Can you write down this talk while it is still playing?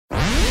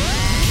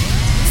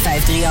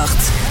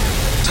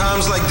538.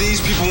 Times like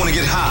these, people want to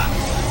get high.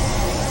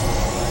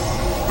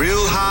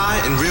 Real high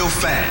and real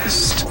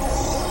fast.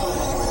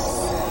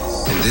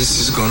 And this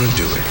is gonna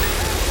do it.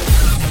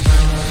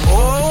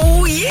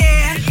 Oh,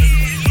 yeah!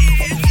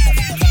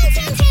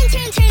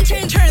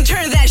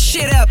 Turn that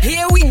shit up.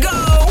 Here we go.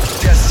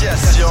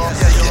 Yes, y'all.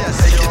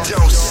 Yes,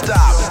 don't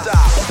stop.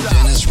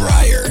 Dennis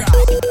Ruyer,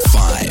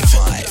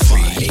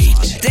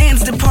 538.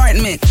 Dance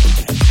Department.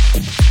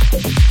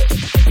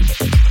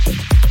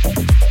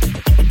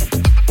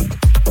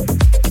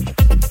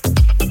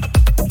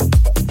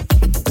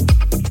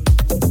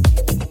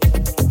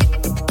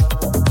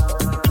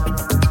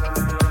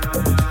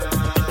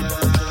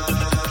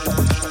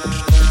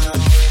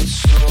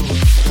 So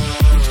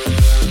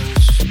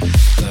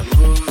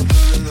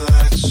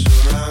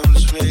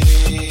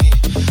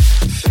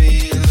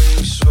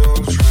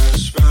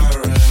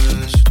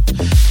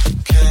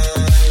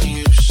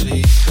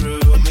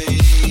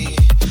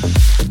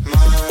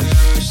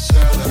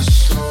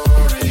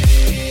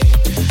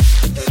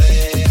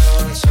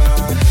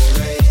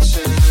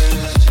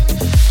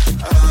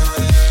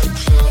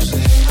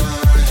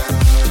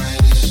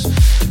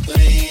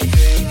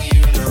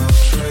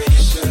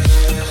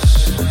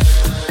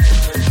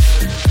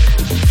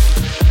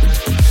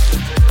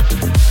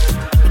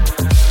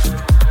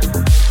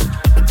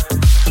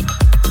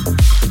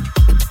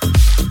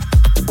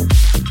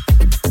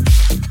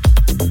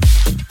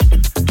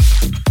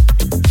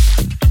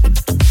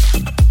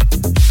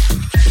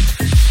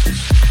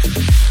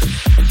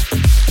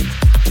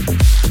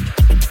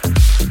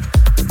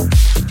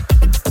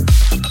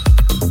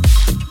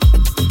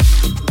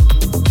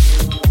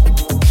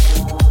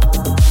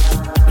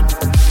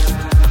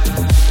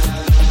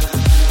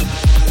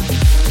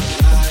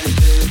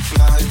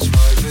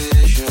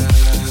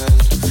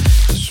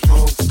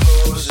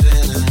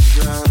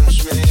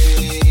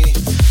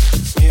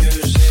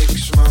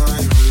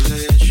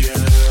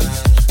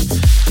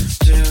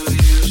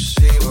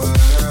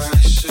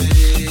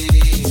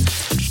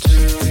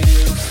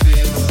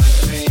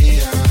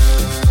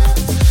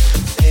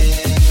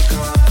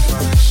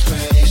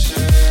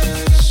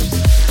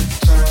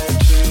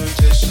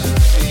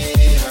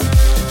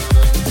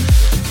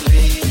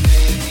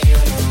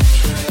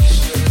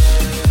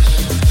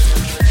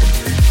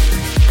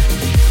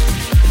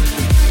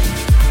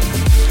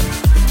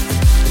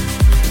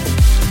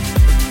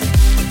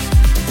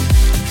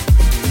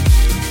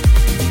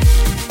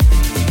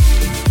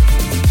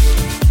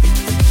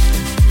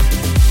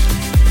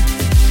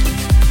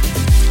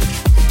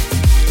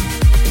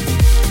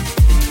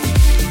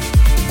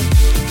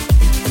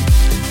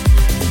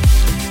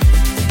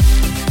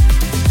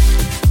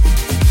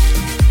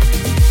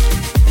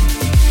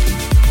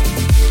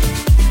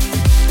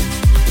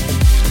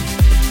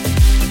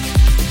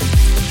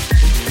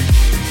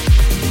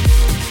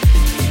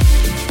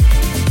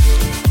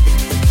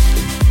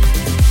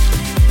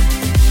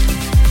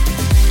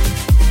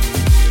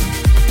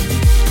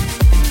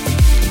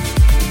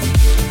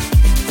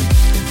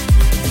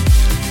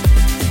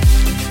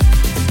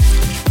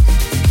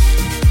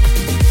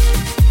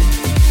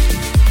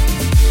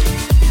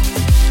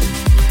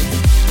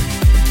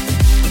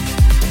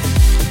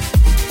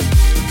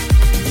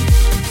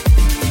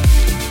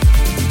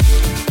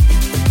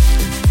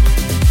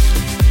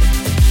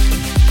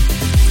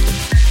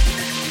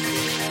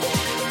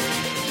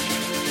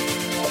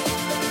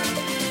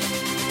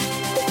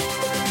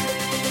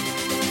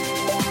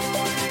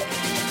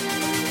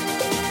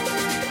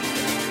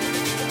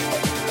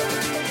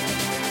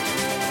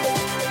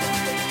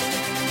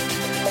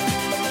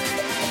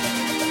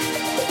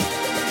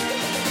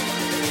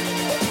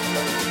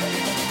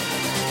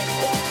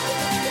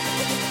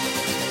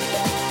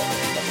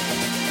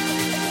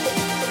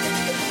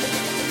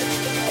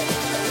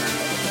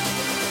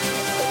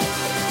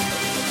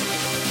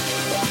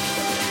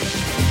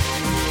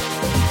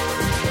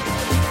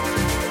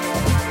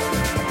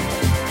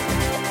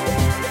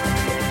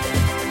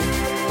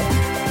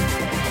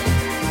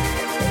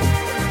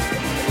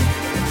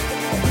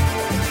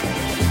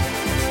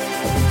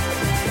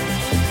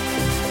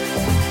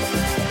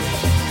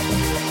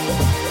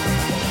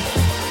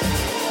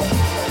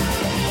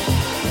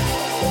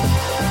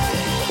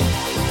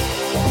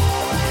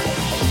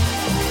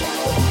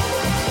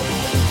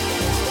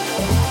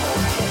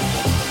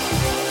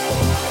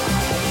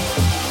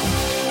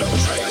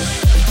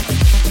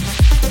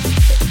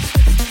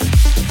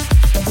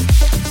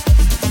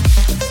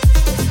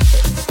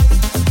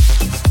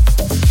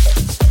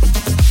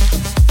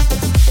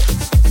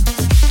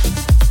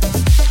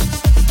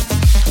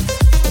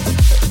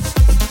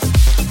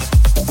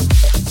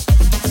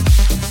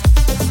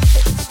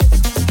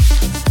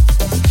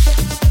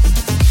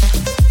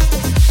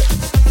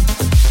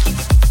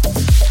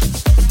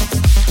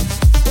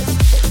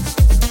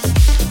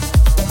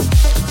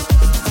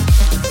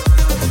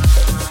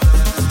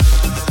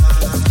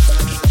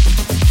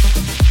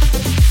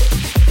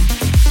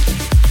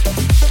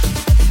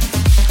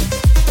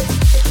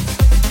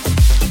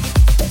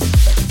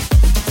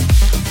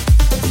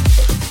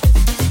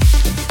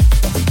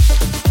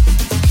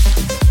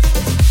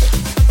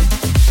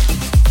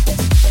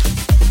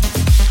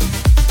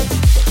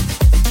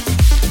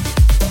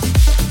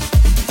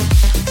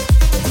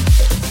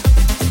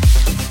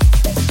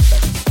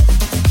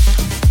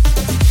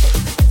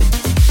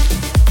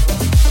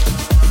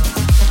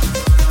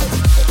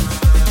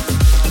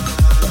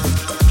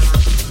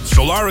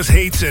Polaris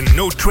Hates and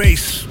No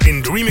Trace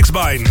in the remix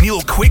by Neil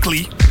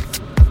Quigley.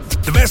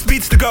 The best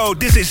beats to go.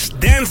 This is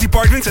Dance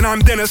Department and I'm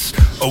Dennis.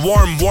 A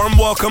warm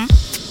welcome.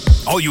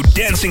 All you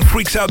dancing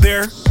freaks out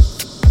there.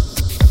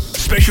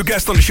 Special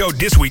guest on the show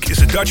this week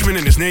is a Dutchman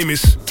and his name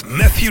is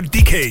Matthew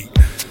Dekay.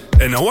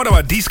 And what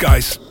about these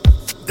guys?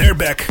 They're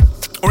back.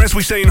 Or as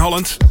we say in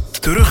Holland,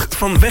 terug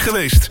van weg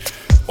geweest.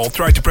 I'll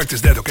try to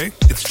practice that, okay?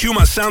 It's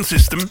Tuma's sound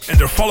system and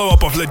their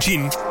follow-up of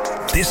Legine,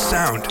 This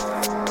Sound.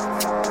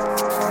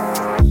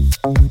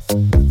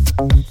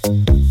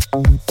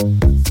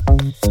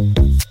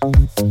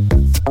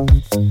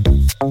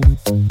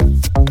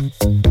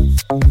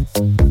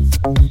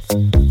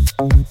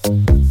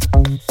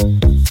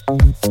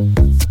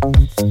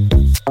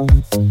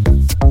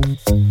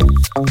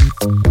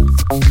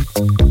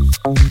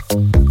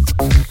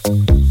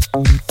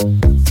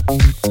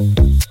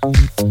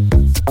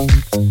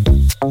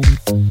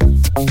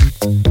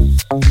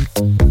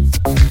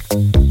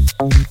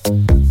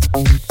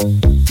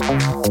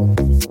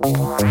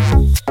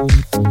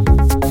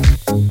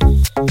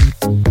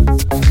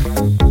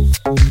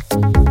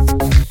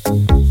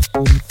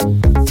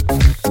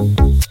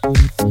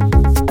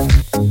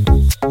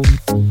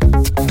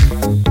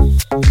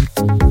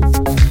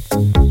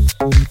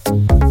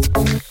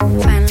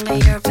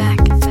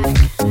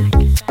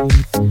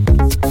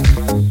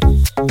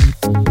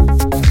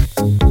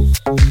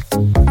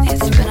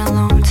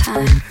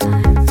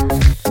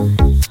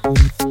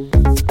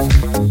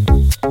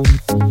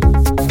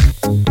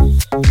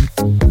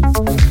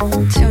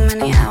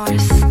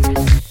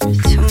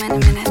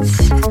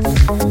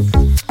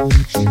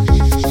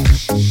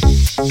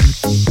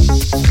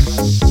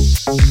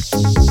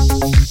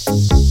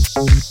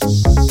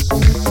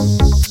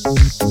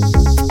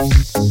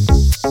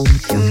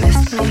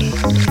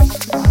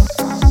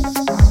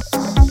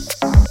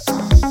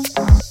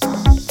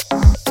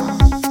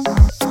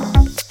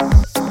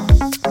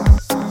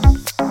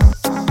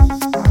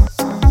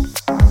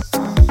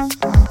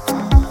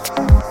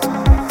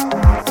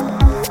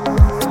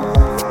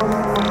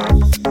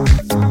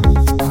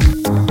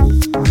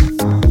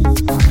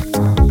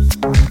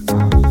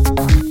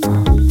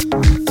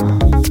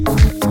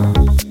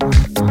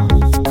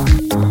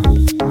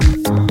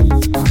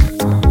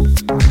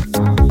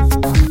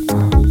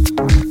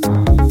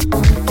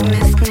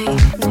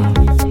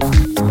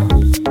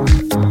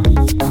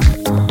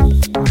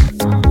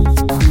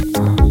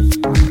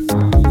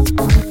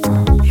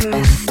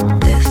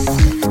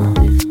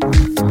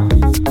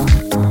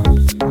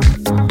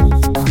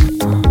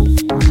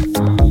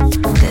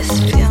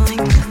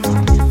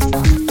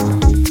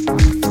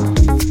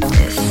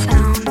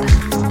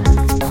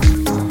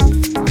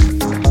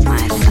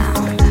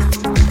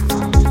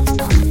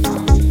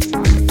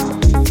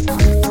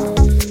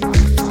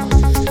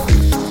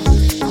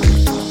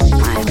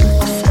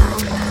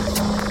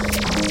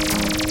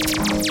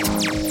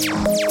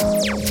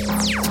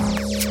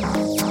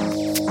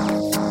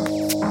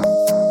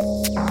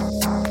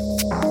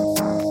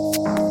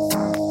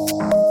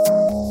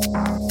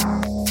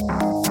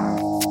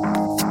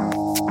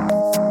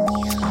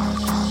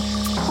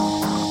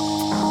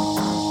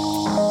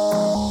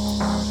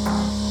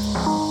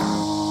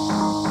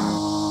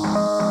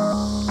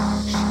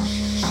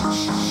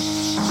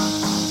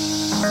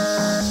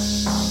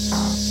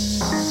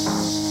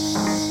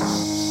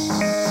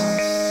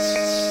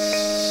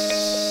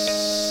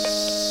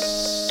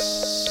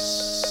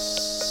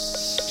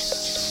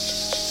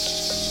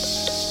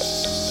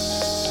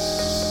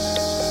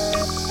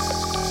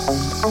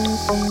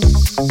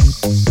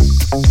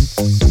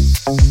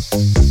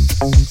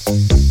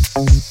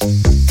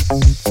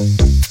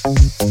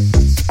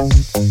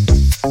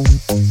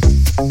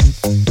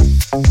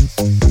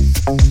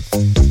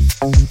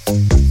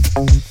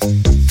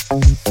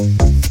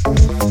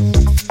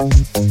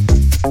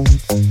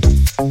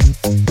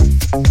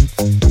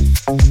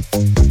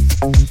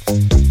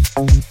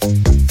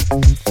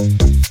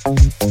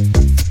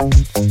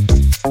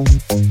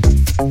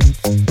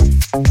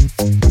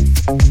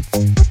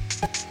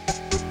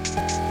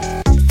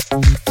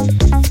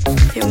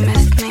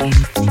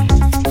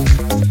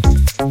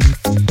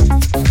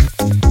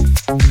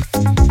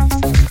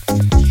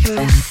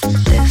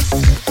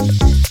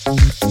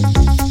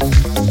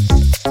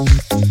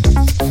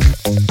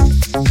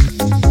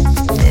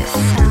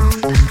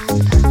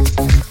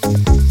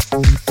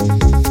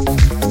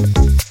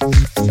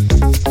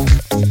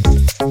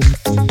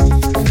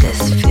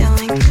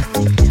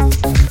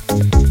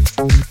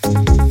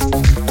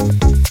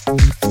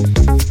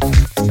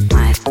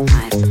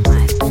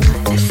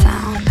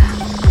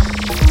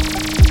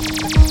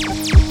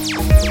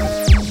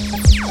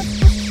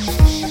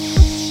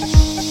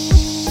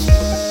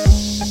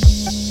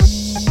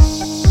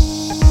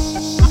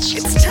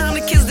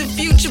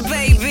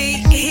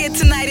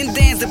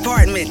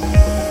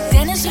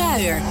 Dennis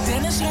Ruyer.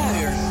 Dennis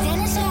Ruyer.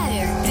 Dennis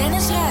Ruyer.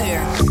 Dennis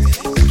Ruyer.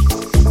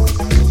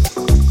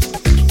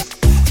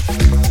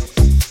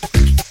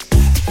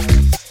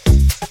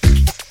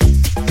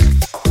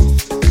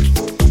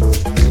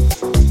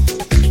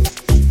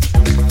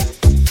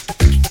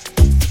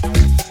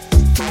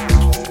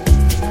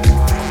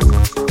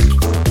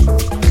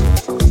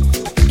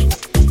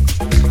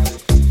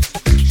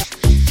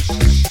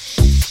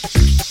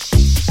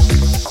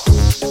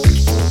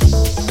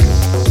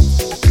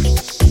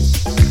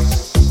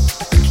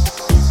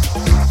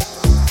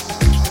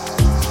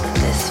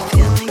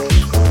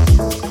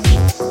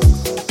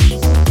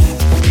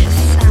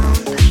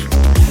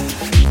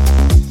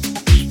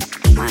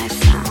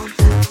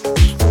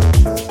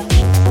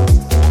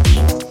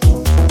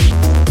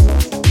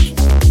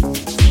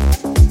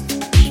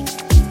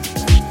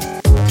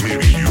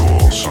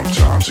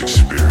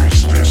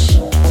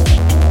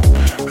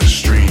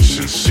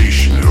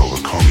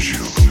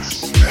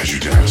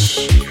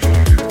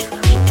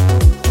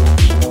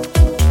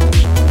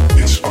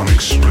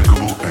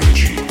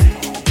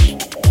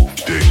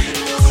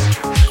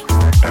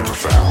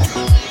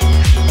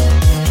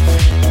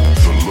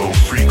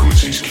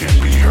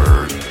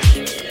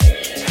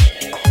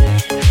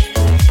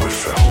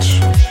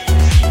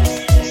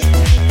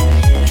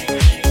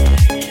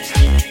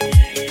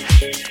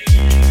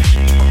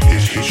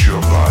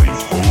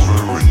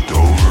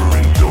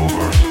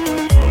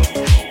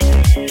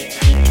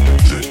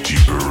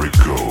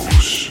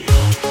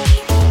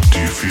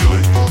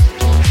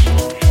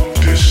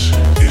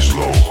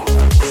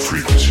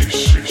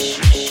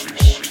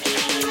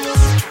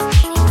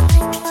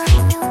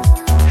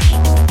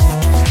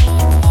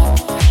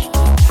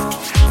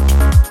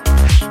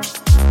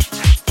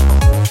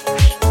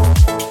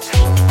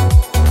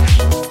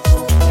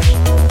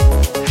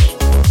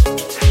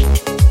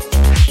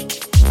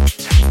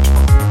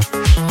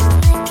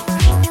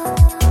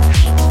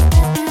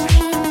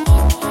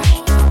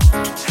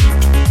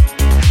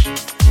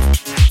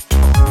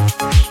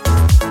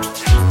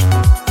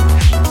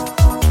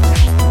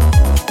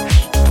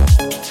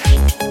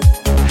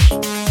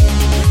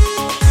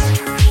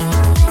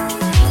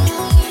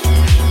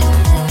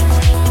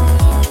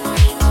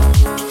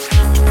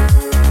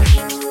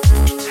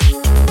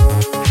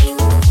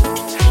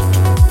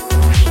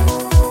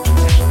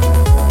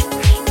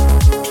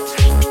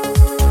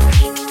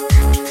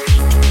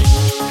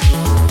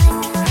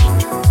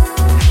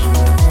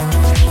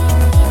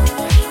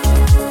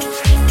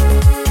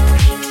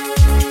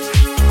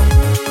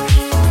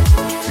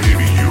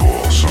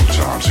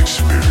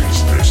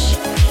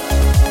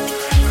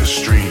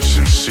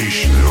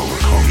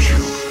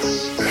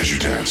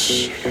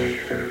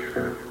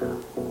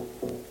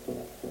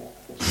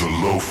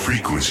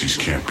 frequencies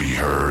can't be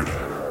heard,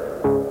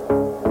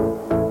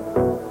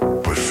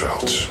 but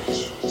felt.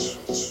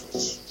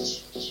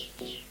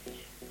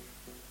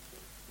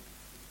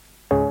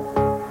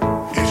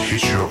 It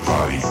hits your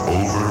body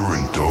over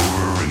and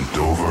over and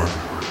over.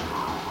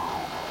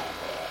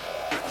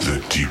 The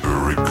deeper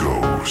it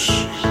goes.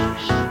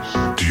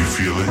 Do you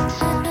feel it?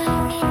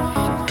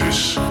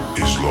 This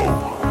is low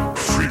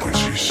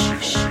frequencies.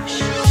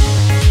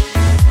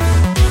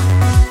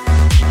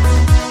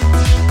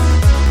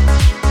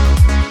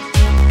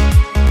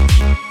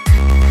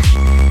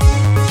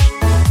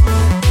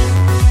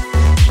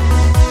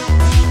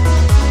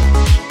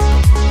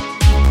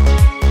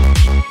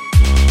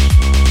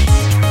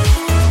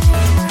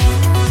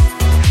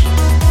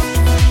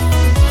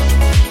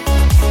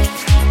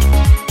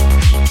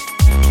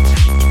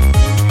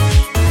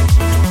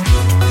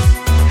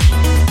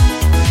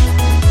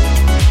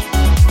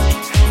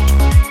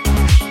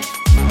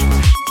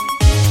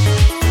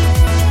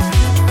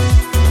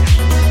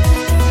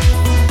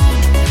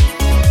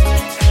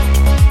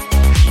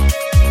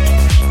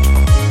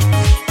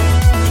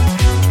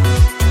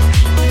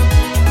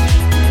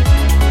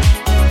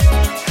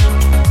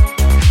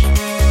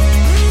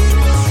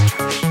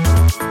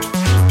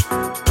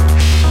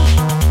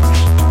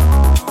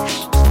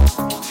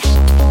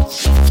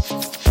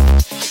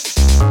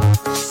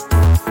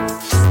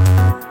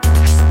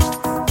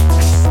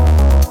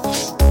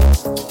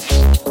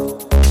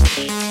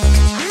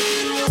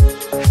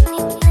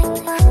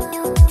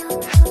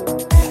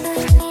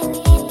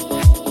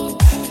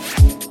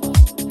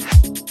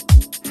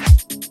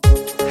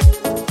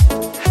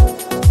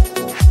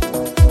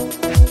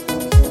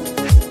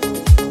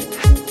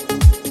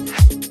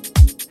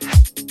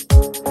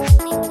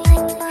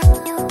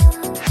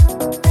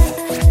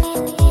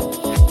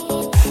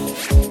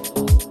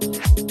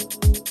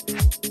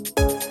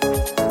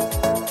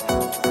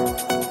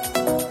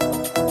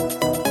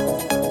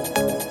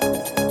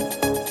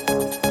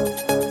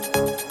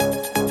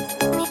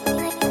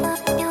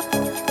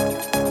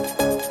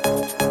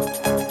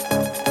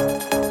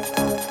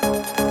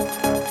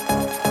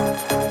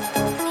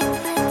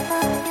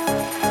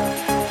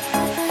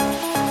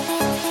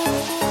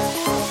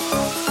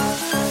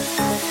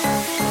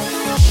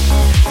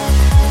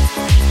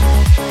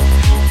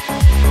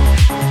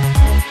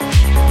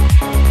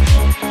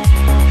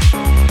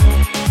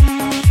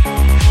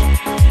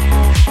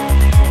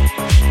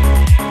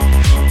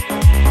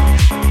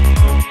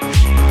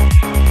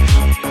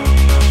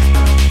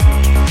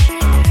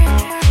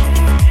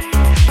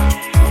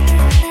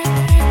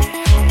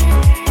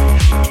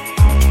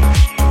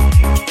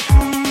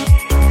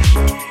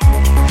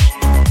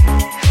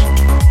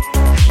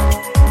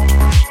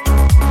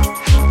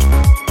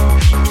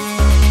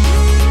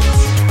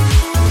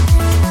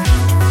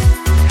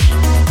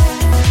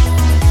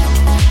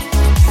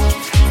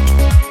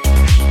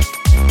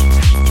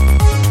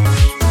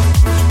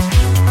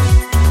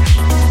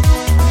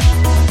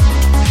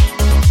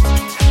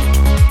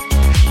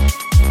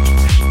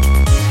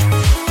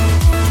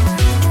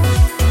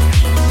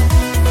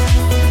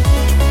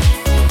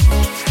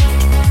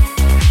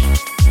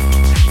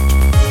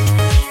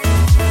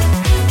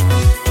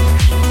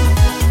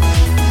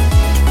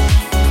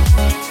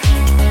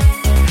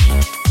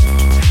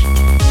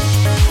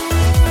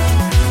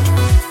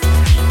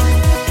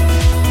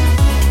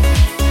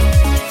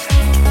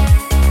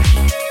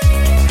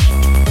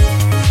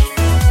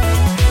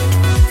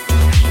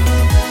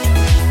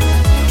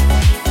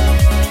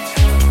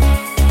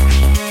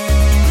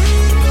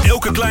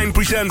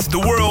 Presents The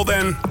World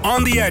and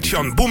On The Edge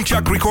on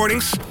Boomchuck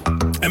Recordings.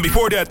 And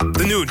before that,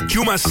 the new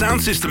Juma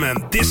sound system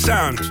and This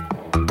Sound.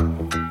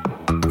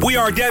 We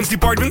are Dance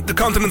Department, the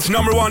continent's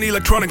 #1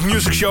 electronic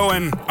music show,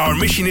 and our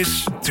mission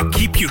is to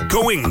keep you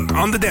going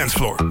on the dance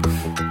floor.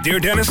 Dear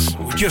Dennis,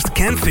 we just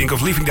can't think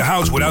of leaving the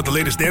house without the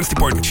latest Dance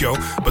Department show,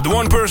 but the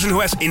one person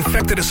who has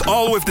infected us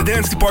all with the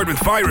Dance Department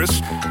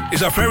virus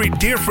is our very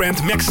dear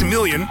friend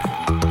Maximilian.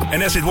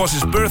 And as it was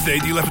his birthday,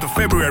 the 11th of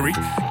February,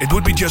 it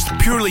would be just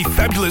purely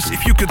fabulous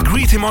if you could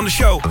greet him on the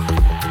show.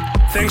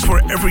 Thanks for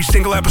every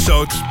single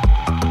episode.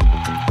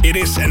 It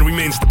is and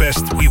remains the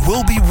best. We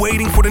will be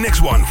waiting for the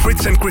next one,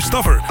 Fritz and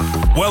Christopher.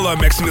 Well,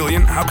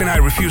 Maximilian, how can I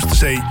refuse to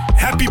say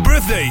happy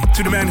birthday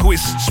to the man who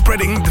is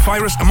spreading the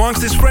virus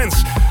amongst his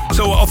friends?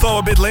 So, although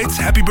a bit late,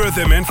 happy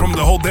birthday, man, from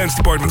the whole Dance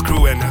Department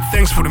crew. And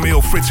thanks for the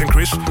mail, Fritz and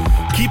Chris.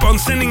 Keep on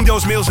sending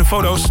those mails and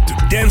photos to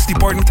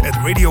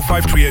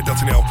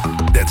dancedepartment@radio538.nl.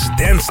 That's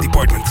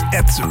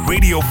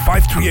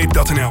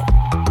dancedepartment@radio538.nl.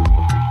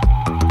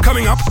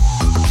 Coming up,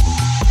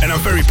 and I'm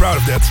very proud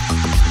of that,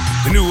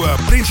 the new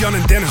Prince Jan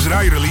and Dennis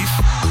Ruyer release.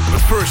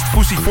 But first,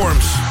 Fusi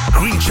Forms,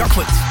 Green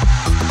Chocolate.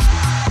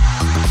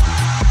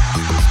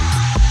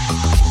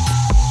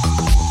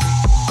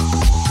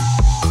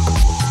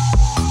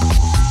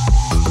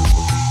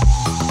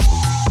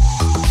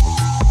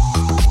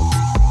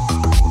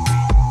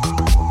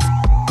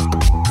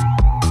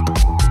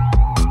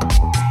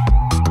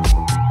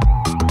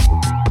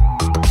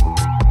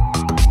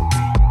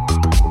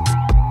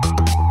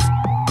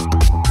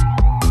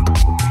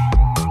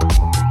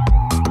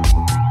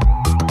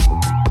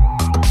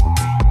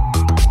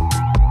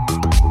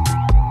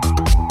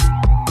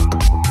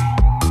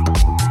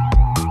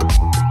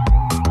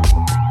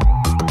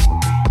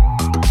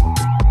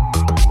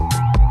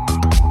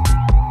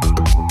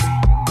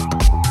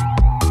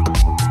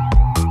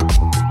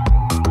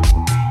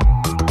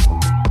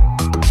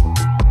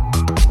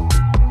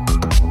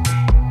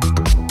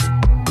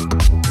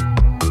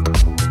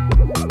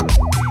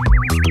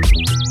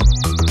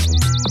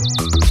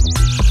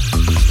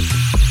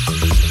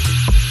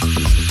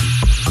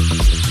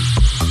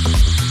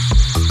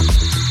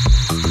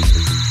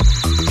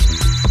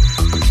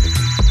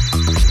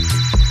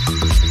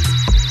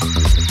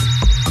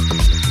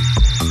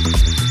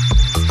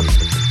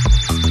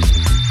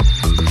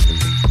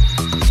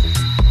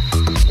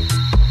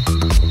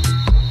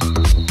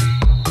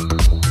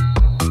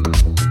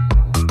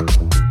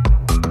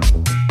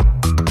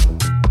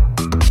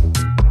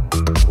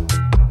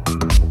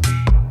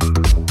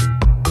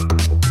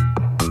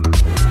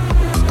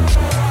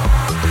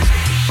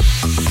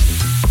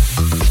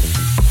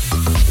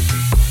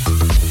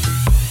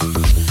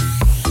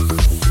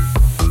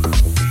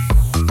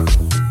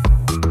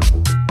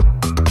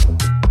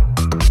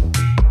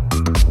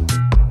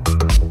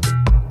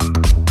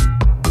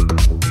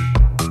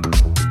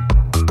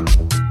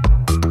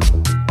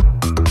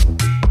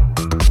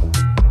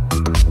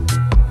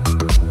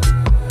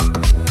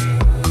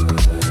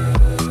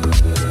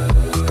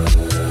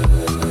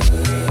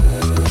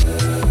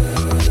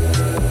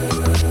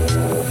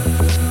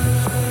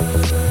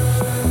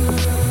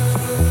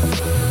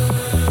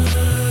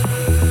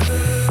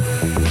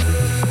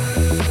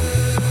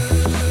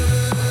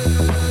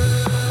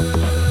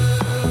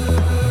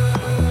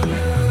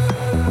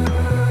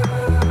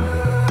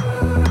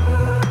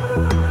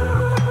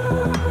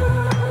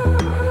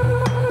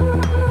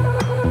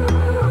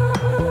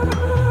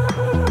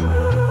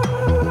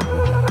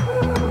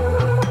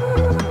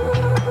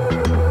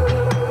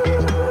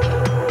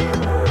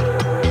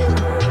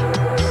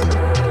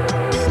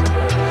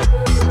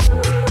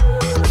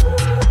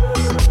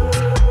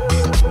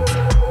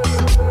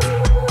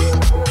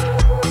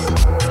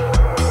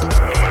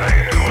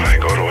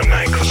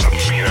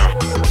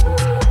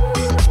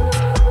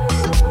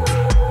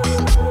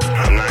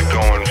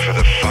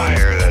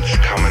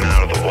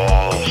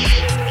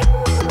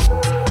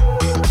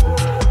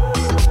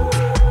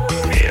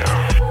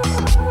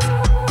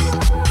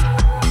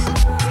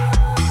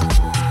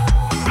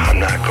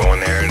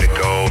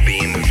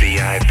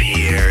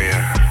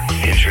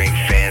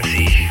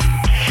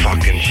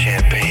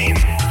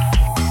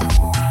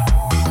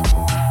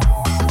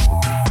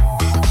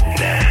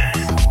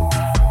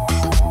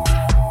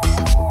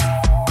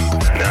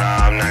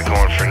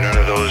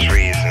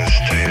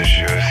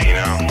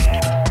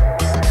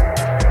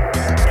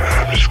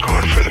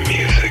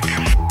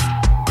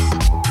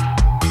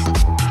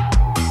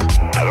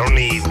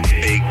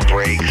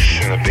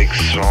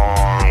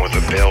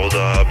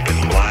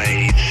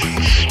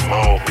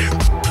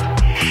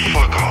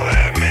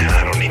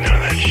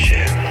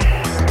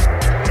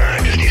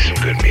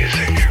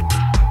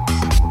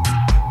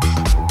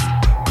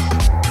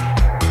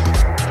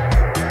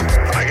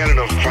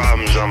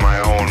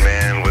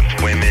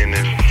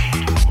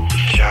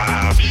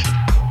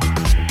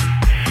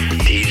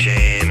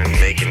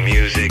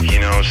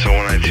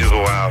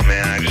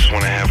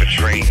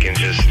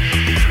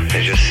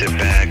 sit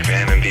back,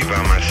 man, and be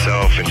by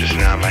myself and just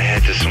nod my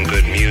head to some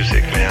good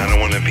music, man. I don't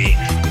want to be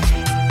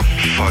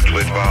fucked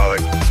with by all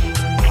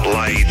the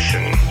lights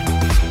and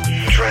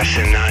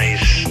dressing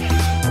nice.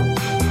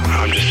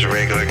 I'm just a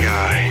regular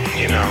guy,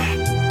 you know,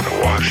 that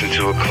walks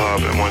into a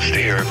club and wants to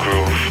hear a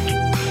groove.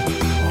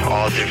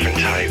 All different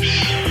types.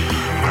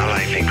 My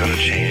life ain't gonna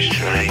change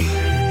tonight.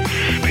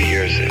 But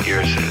yours it,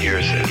 yours it,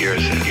 yours it,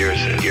 yours it, yours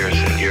it, yours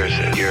it, yours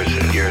it, yours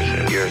it, yours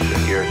it, yours it, yours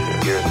it, yours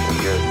it, yours it,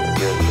 yours it,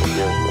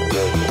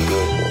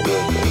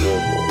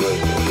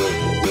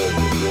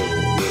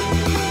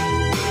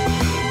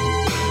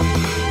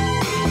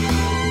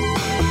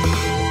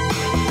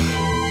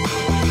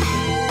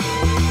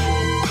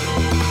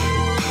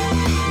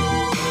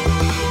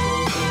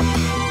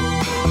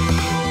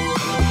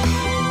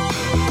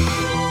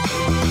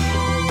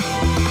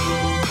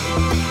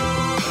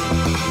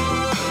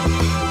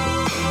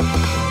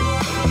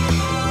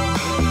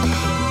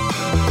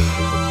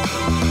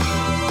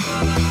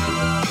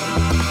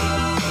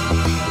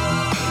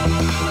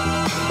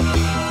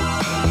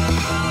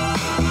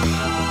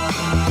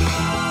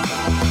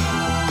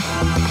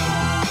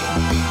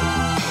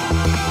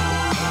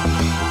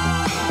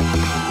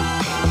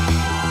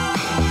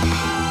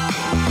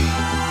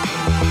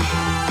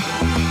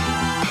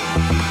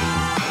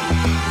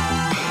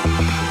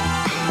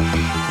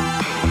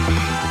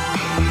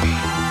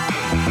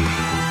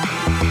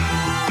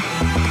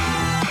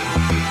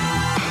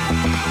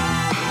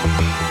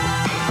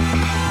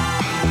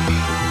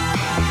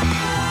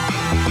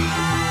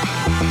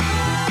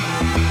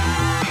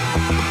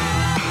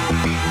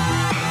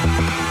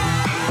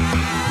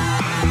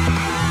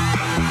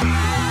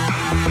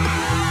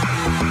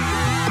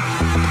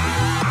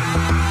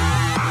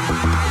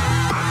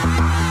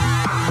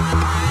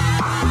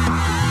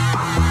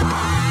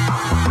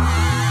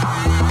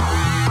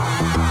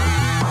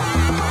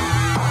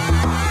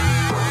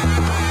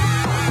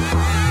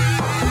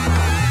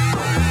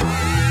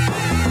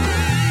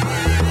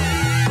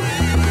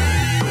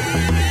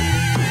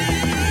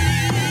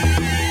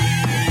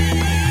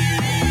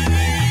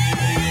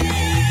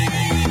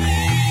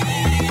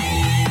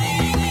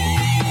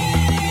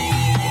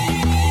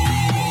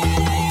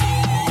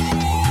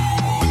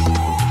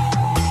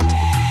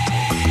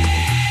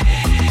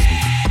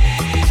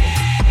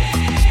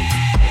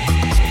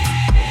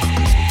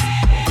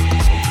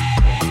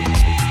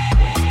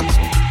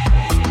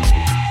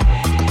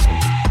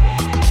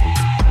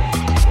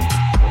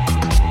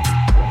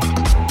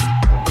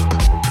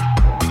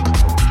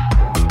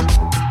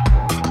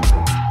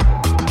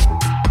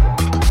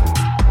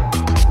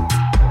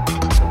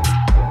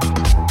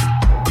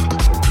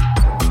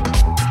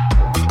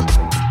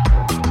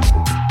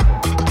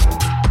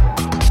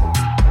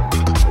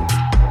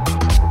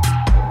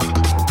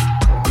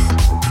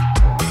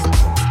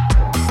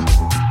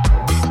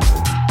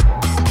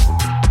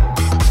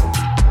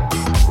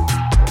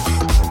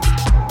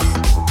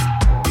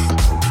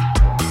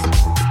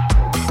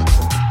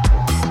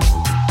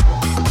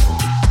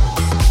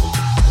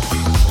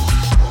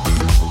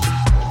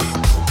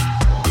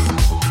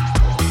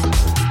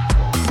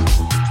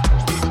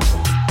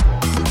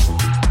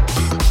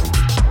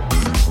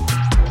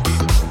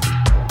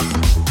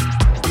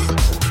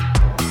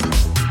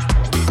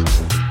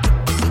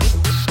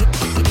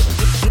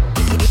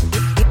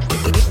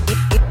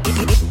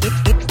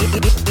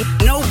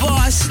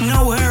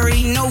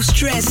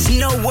 stress,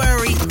 no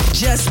worry,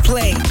 just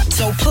play.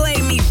 So play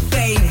me,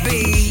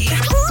 baby.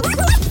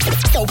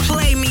 So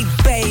play me,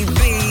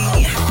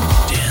 baby.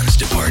 Dance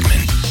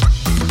Department.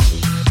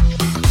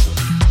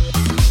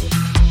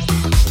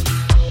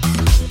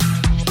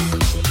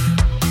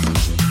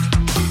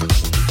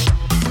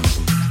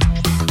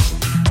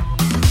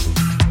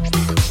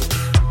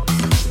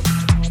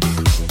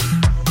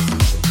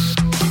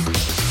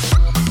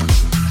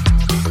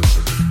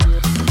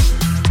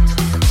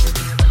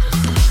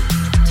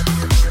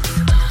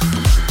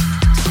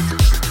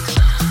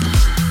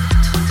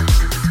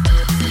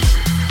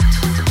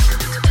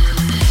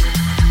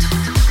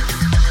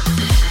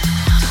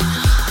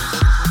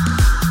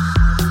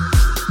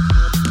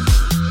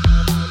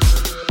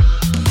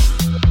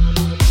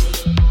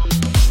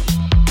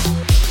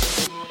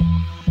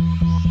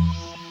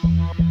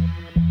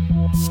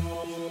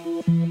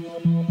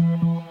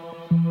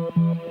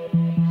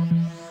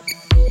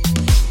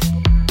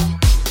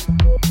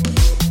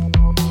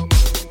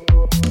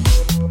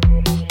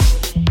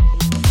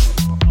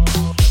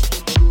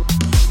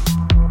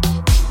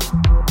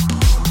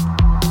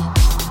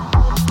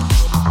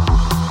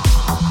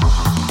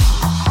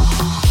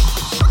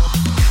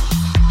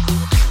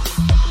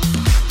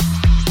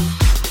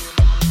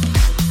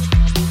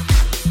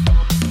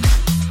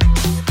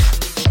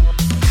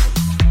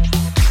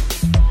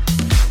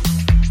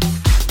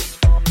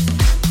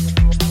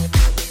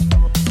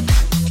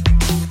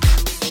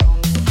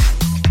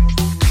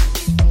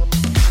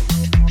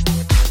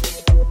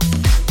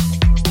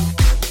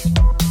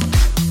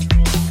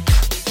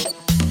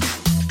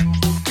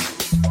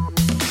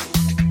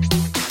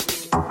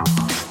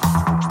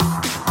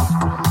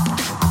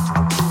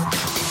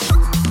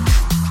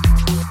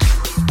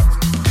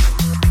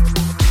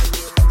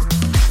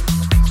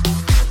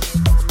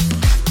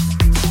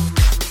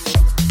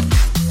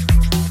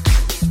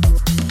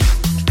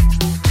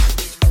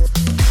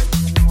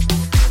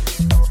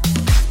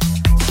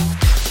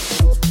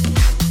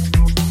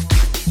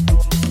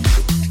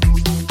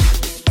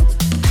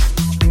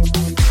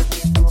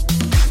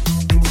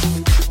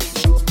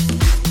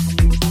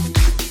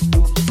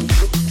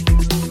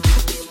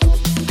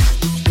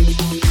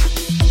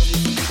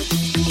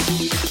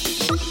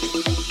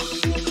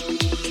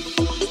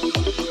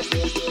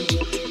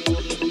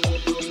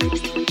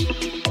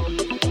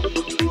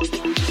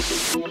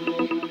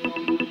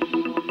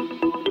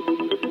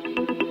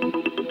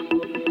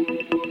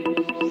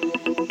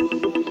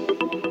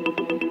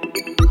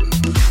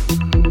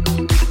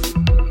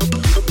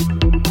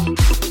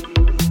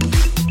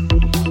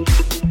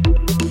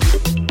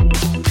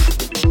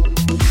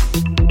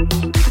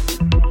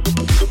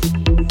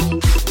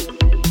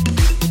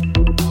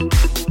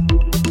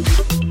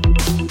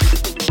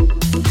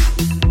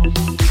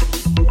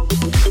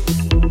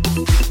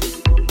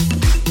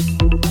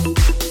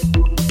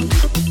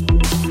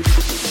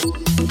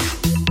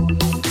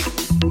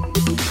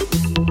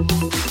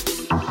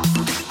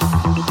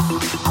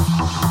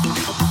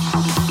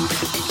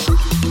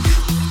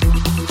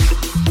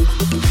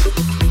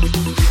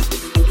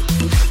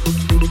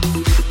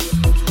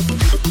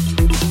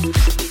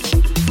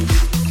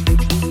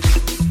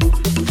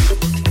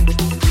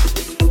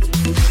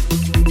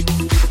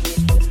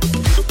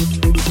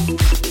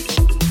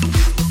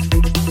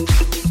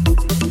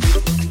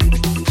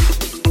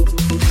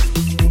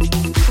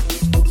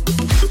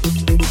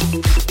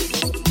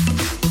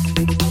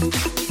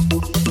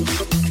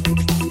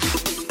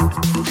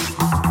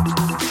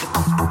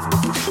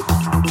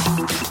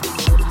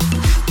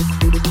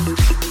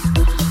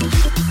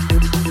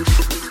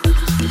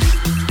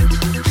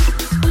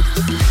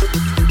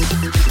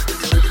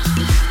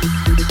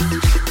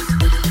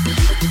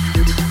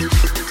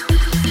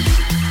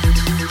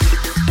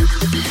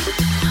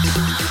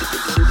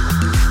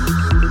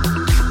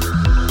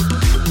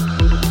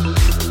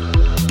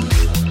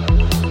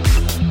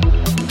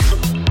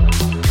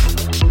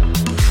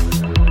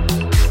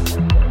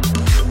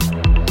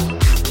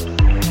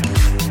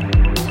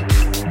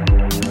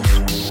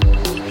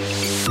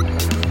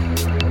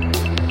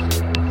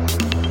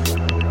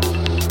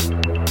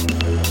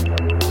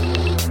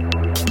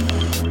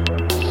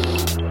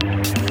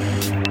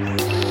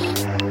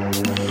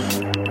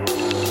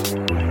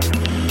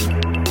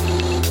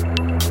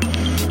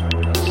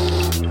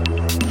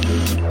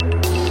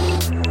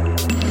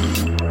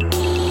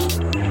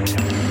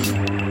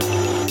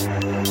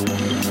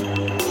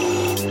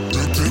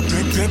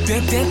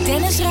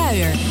 Dennis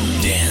Ruyer.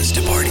 Dance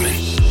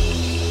Department.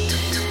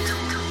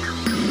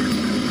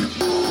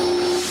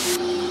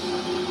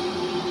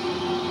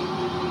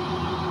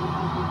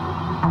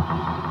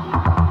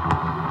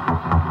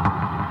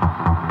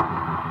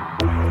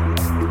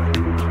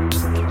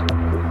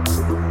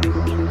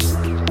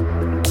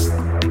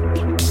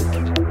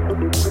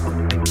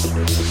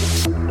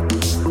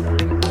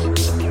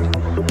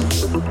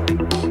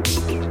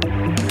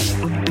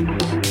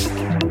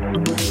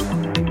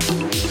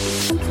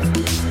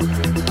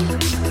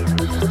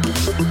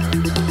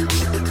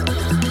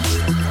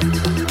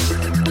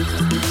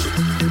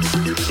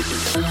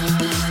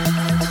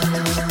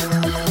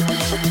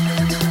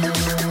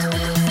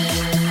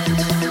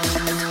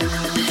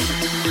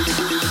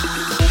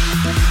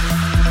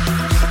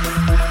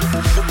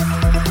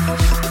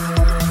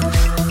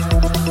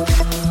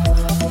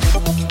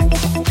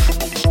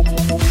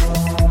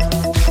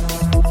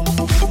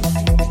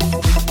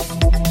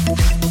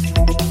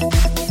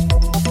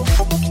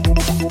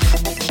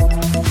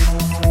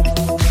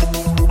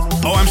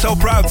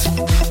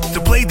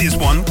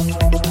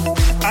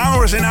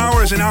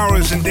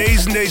 And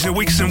days and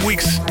weeks.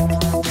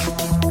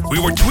 We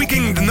were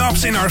tweaking the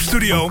knobs in our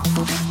studio.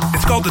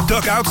 It's called the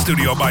Dugout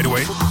Studio, by the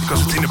way,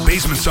 because it's in the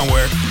basement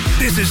somewhere.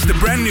 This is the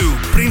brand new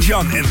Prince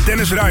Jan and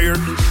Dennis Ruyer,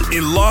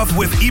 In Love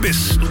with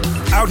Ibis.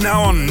 Out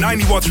now on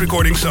 90 Watts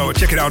recording, so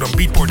check it out on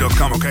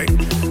beatport.com, okay?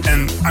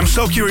 And I'm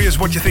so curious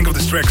what you think of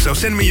this track, so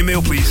send me a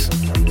mail, please.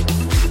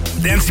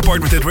 Dance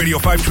Department at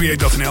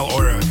radio538.nl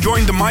or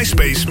join the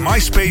MySpace,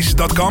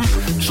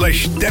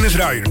 myspace.com/Dennis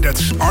Ruyer.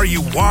 That's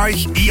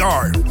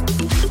Ruyer.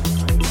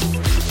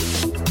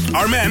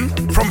 Our man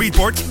from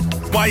Beatport,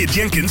 Wyatt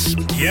Jenkins,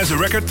 he has a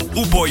record.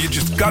 Oh boy, you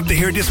just got to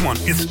hear this one.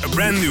 It's a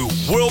brand new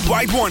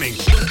Worldwide Warning.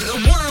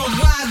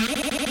 Worldwide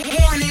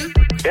Warning.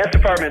 Dance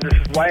Department, this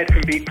is Wyatt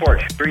from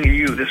Beatport, bringing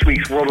you this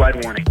week's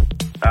Worldwide Warning.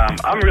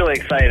 I'm really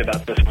excited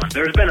about this one.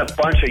 There's been a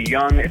bunch of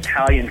young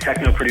Italian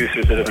techno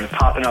producers that have been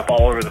popping up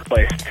all over the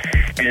place.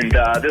 And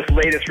this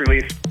latest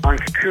release on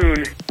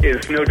Cocoon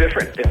is no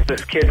different. It's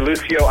this kid,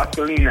 Lucio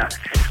Aquilina.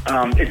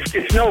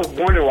 It's no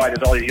wonder why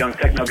there's all these young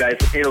techno guys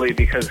in Italy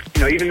because,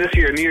 you know, even this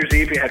year, New Year's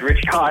Eve, we had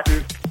Richie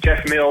Houghton,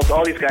 Jeff Mills,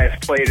 all these guys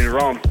played in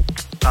Rome.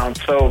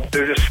 So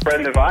they're just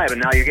spreading the vibe,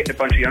 and now you're getting a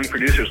bunch of young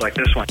producers like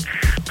this one.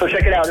 So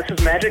check it out. This is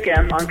Magic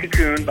M on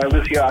Cocoon by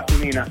Lucio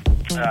Aquilina,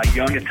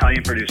 young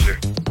Italian producer.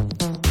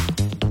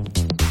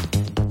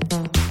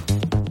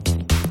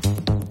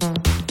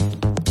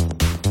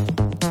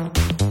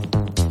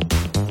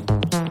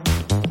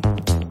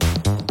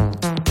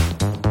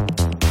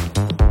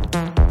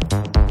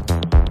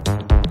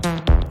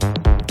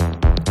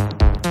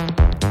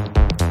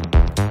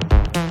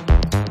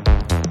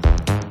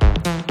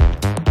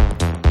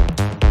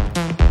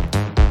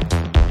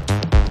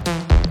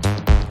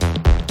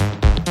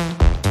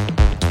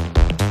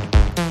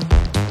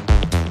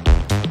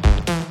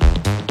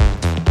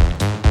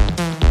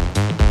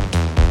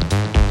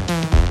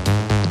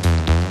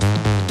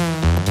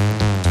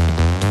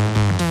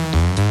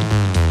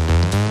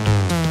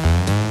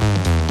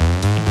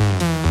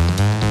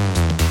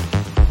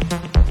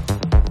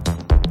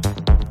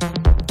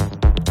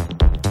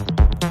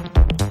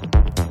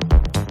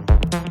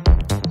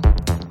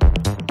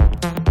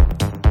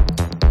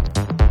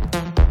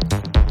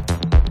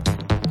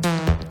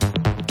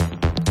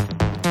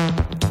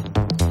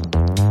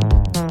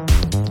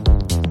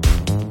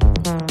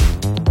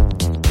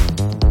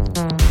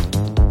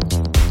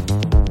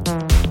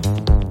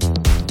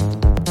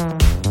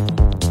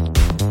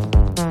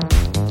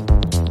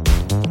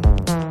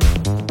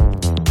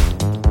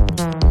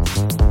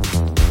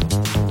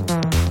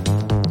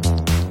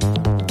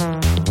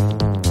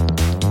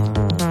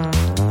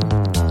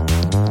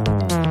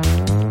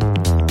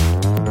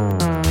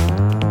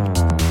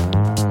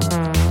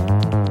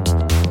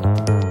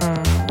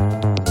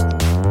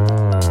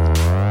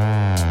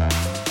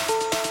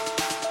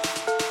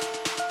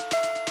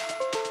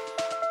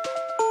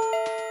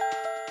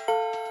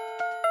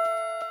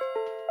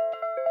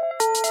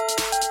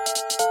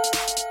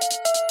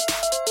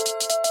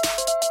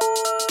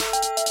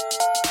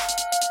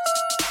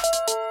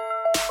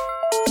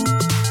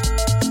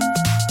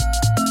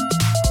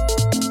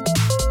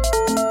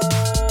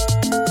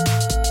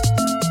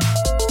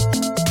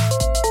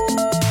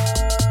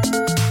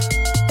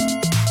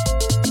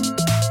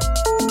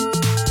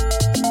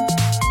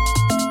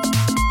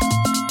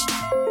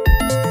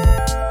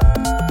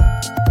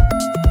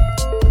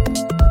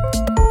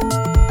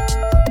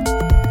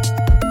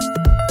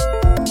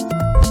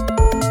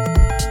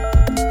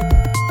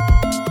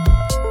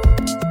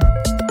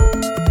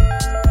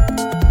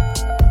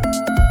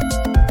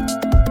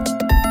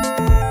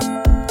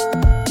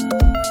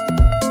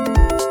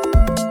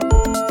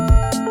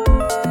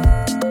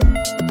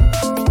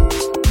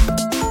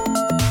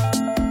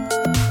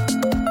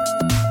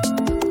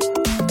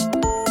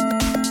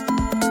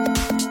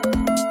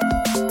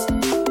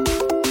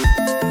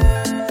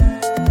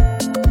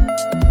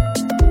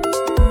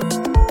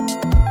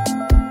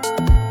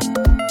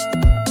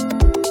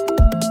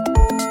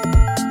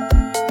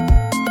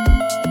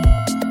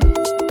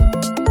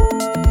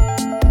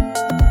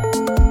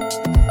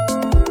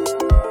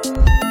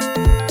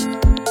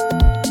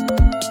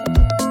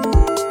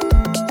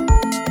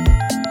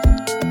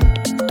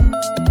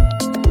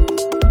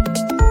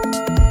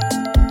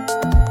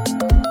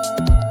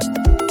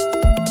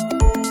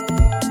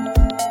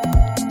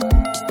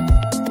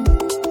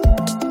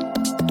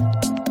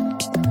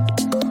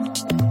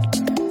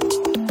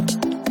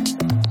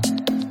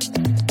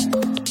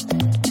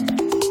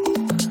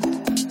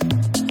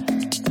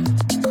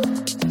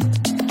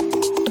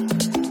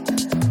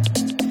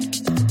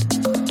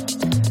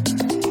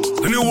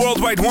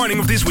 worldwide warning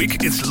of this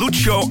week, it's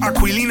Lucio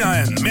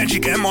Aquilina and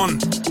Magic M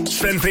on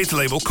Sven Vete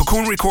label,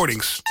 Cocoon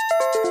Recordings.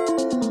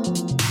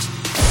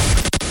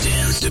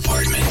 Dance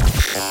Department.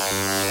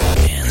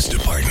 Dance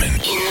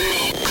Department.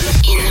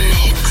 In the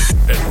mix.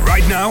 And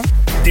right now,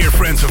 dear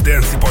friends of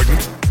Dance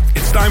Department,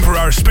 it's time for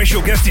our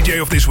special guest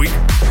DJ of this week.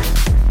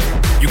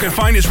 You can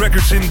find his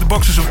records in the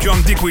boxes of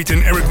John Dickweed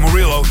and Eric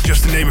Morillo,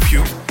 just to name a few.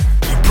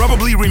 You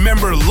probably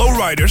remember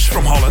Lowriders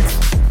from Holland.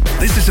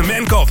 This is a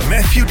man called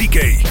Matthew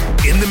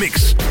Dekay in the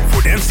mix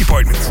for Dance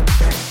Department.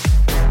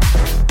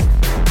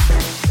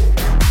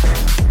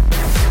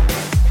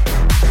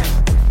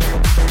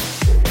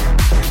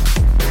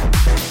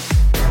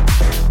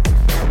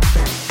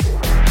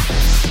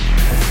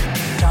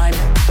 Time.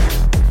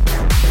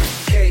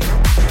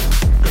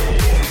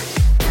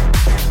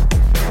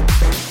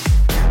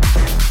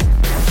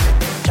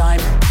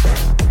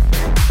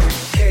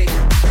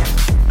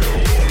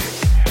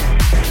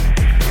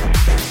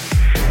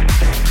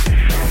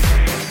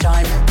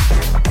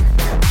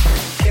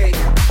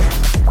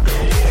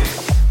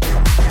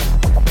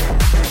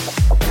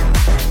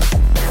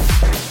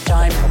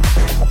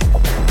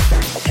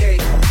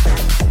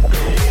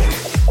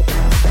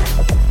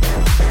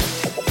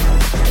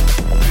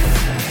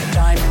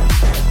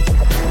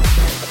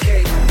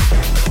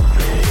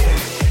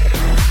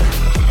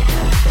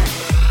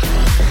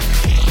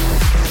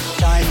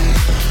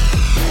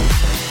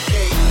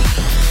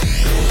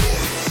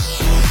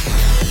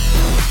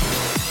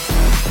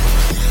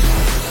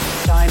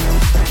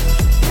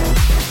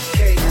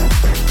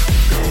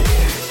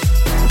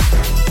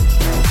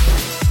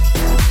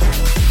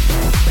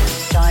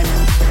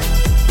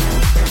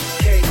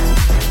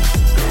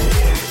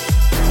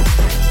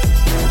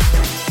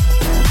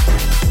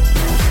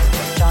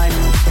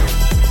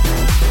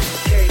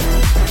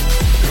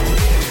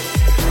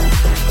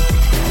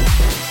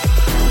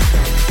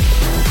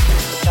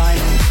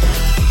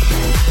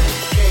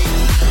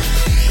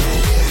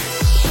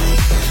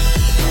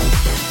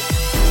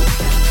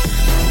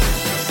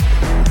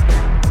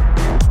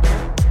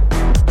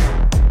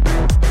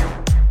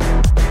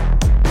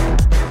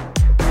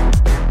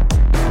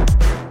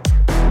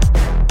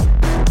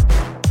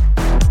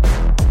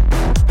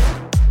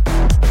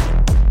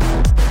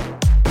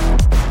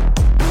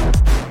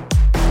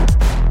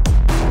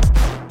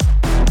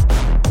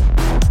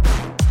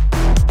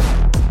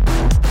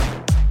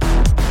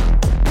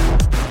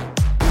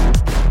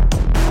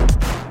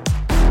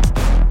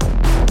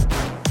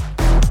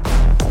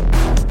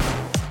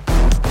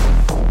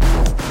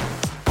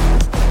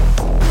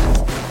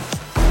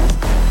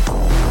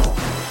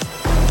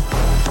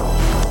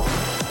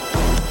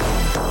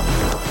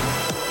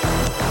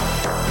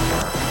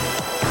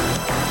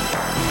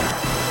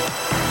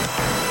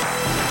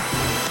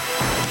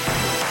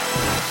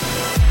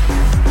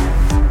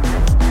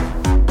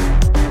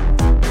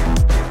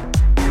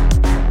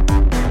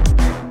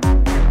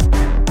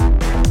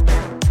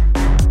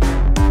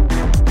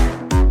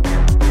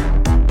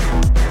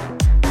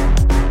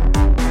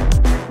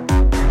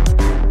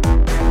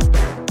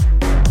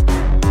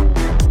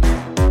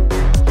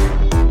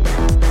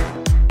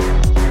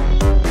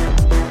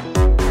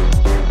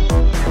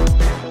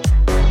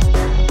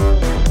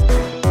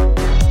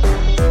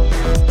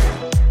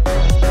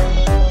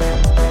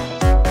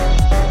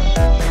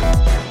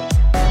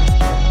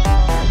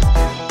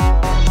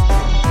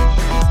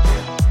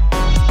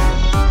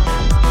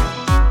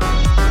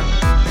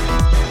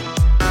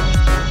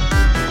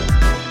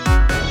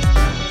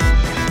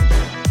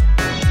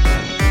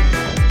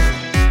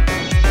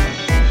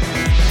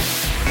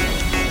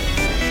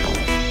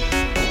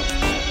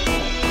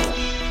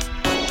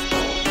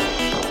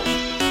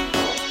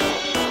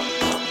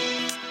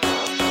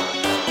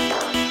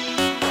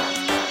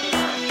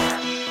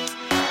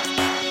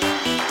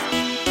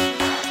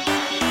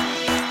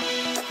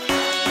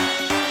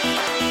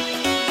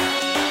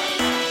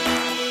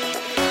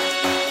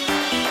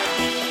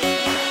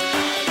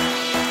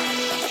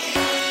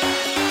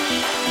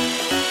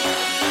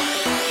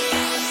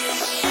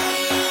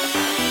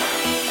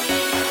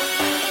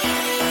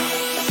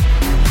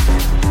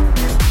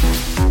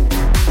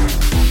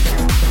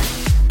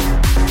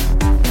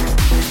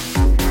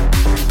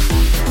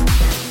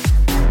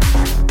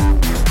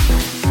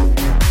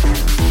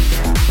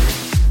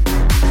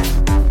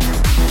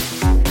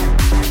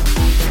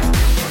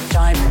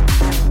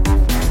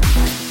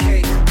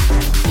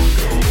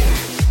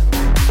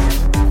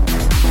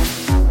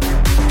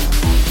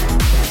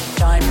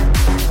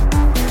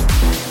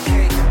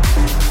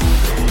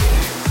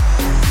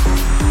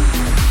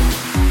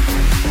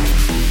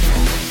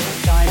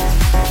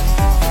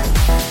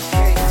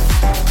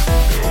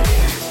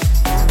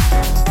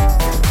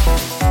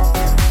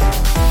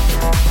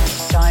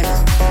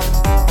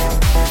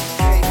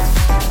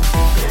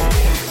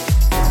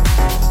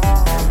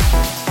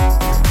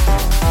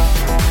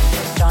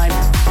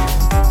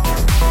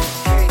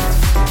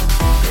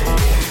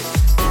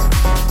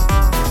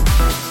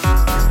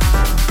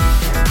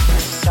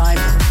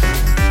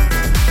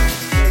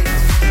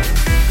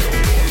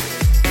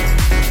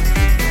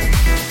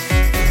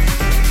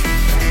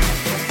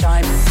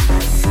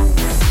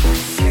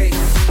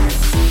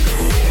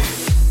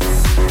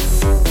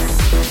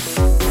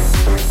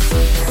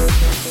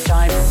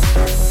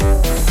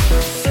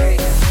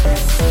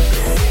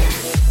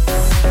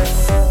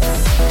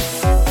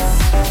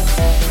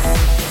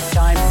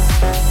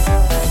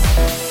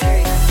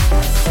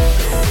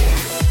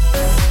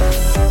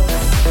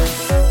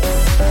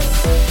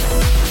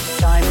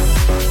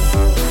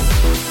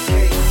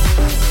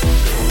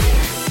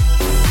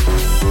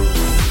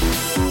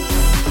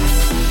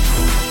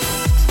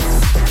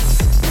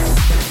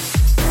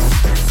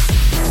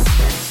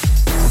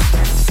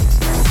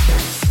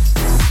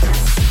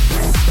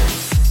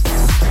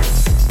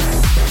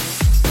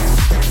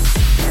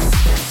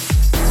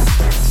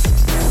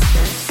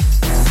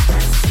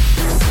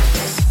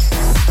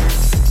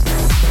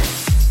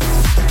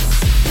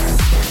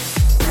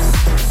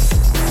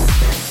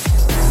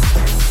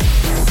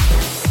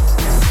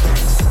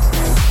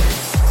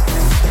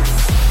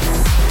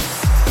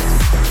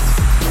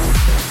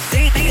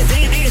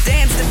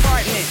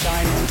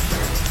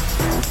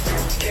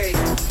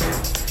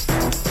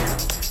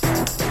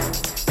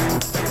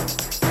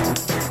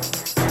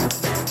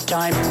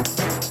 time.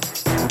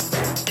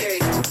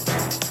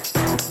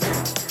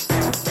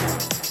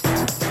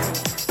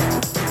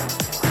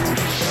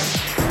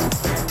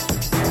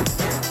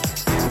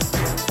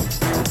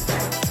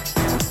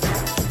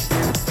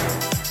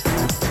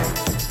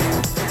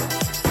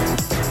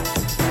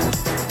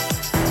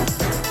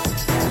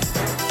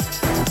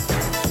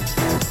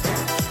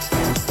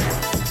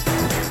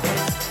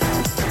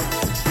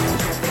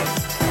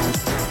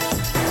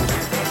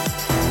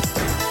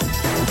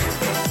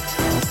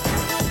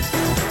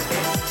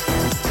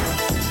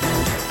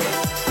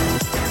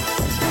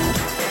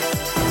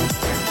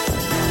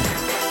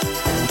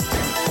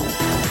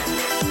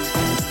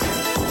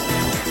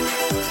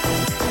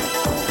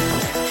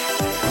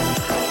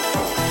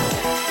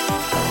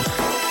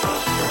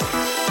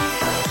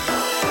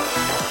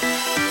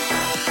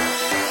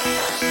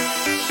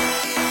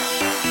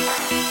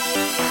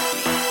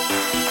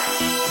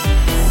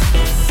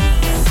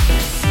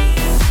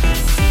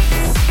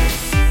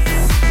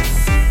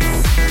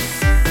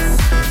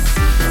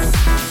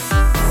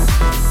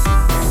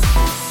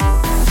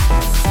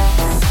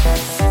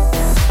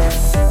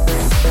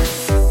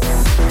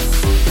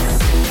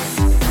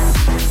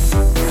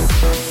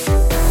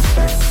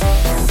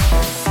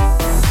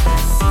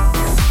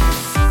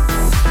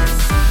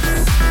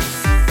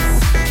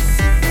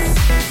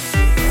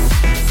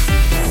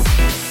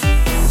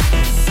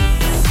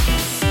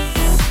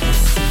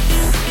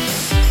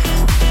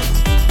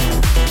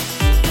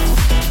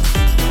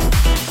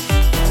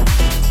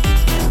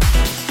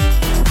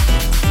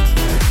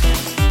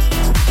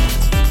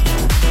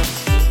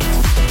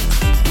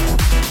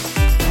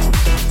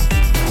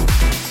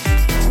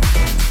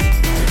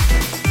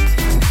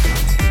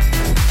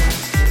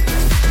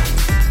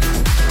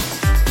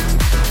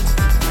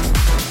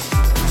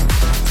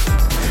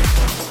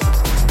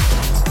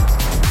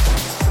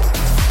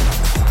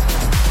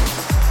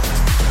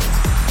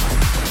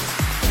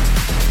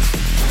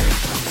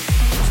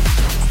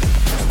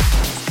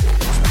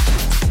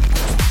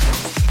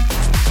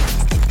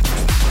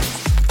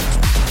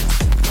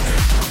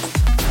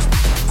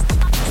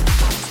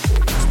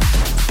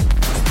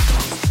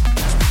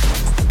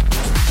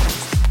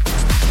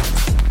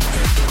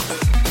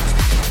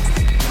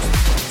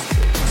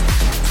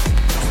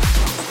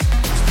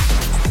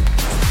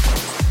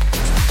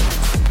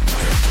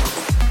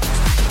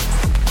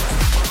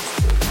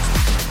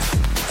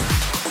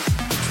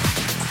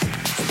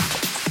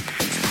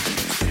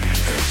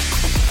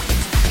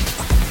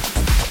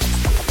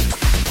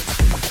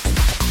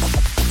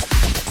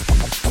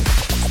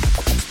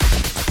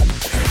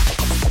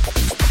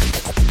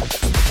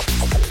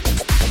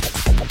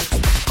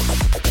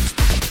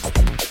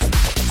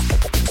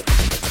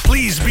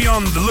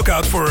 On the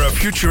lookout for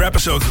future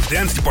episodes of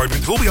Dance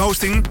Department. We'll be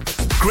hosting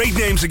great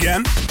names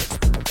again.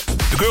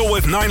 The girl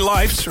with 9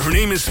 lives, her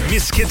name is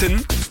Miss Kitten,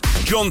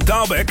 John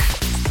Dalbeck,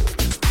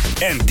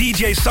 and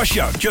DJ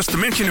Sasha, just to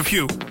mention a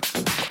few.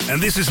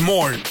 And this is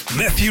more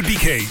Matthew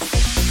Dekay.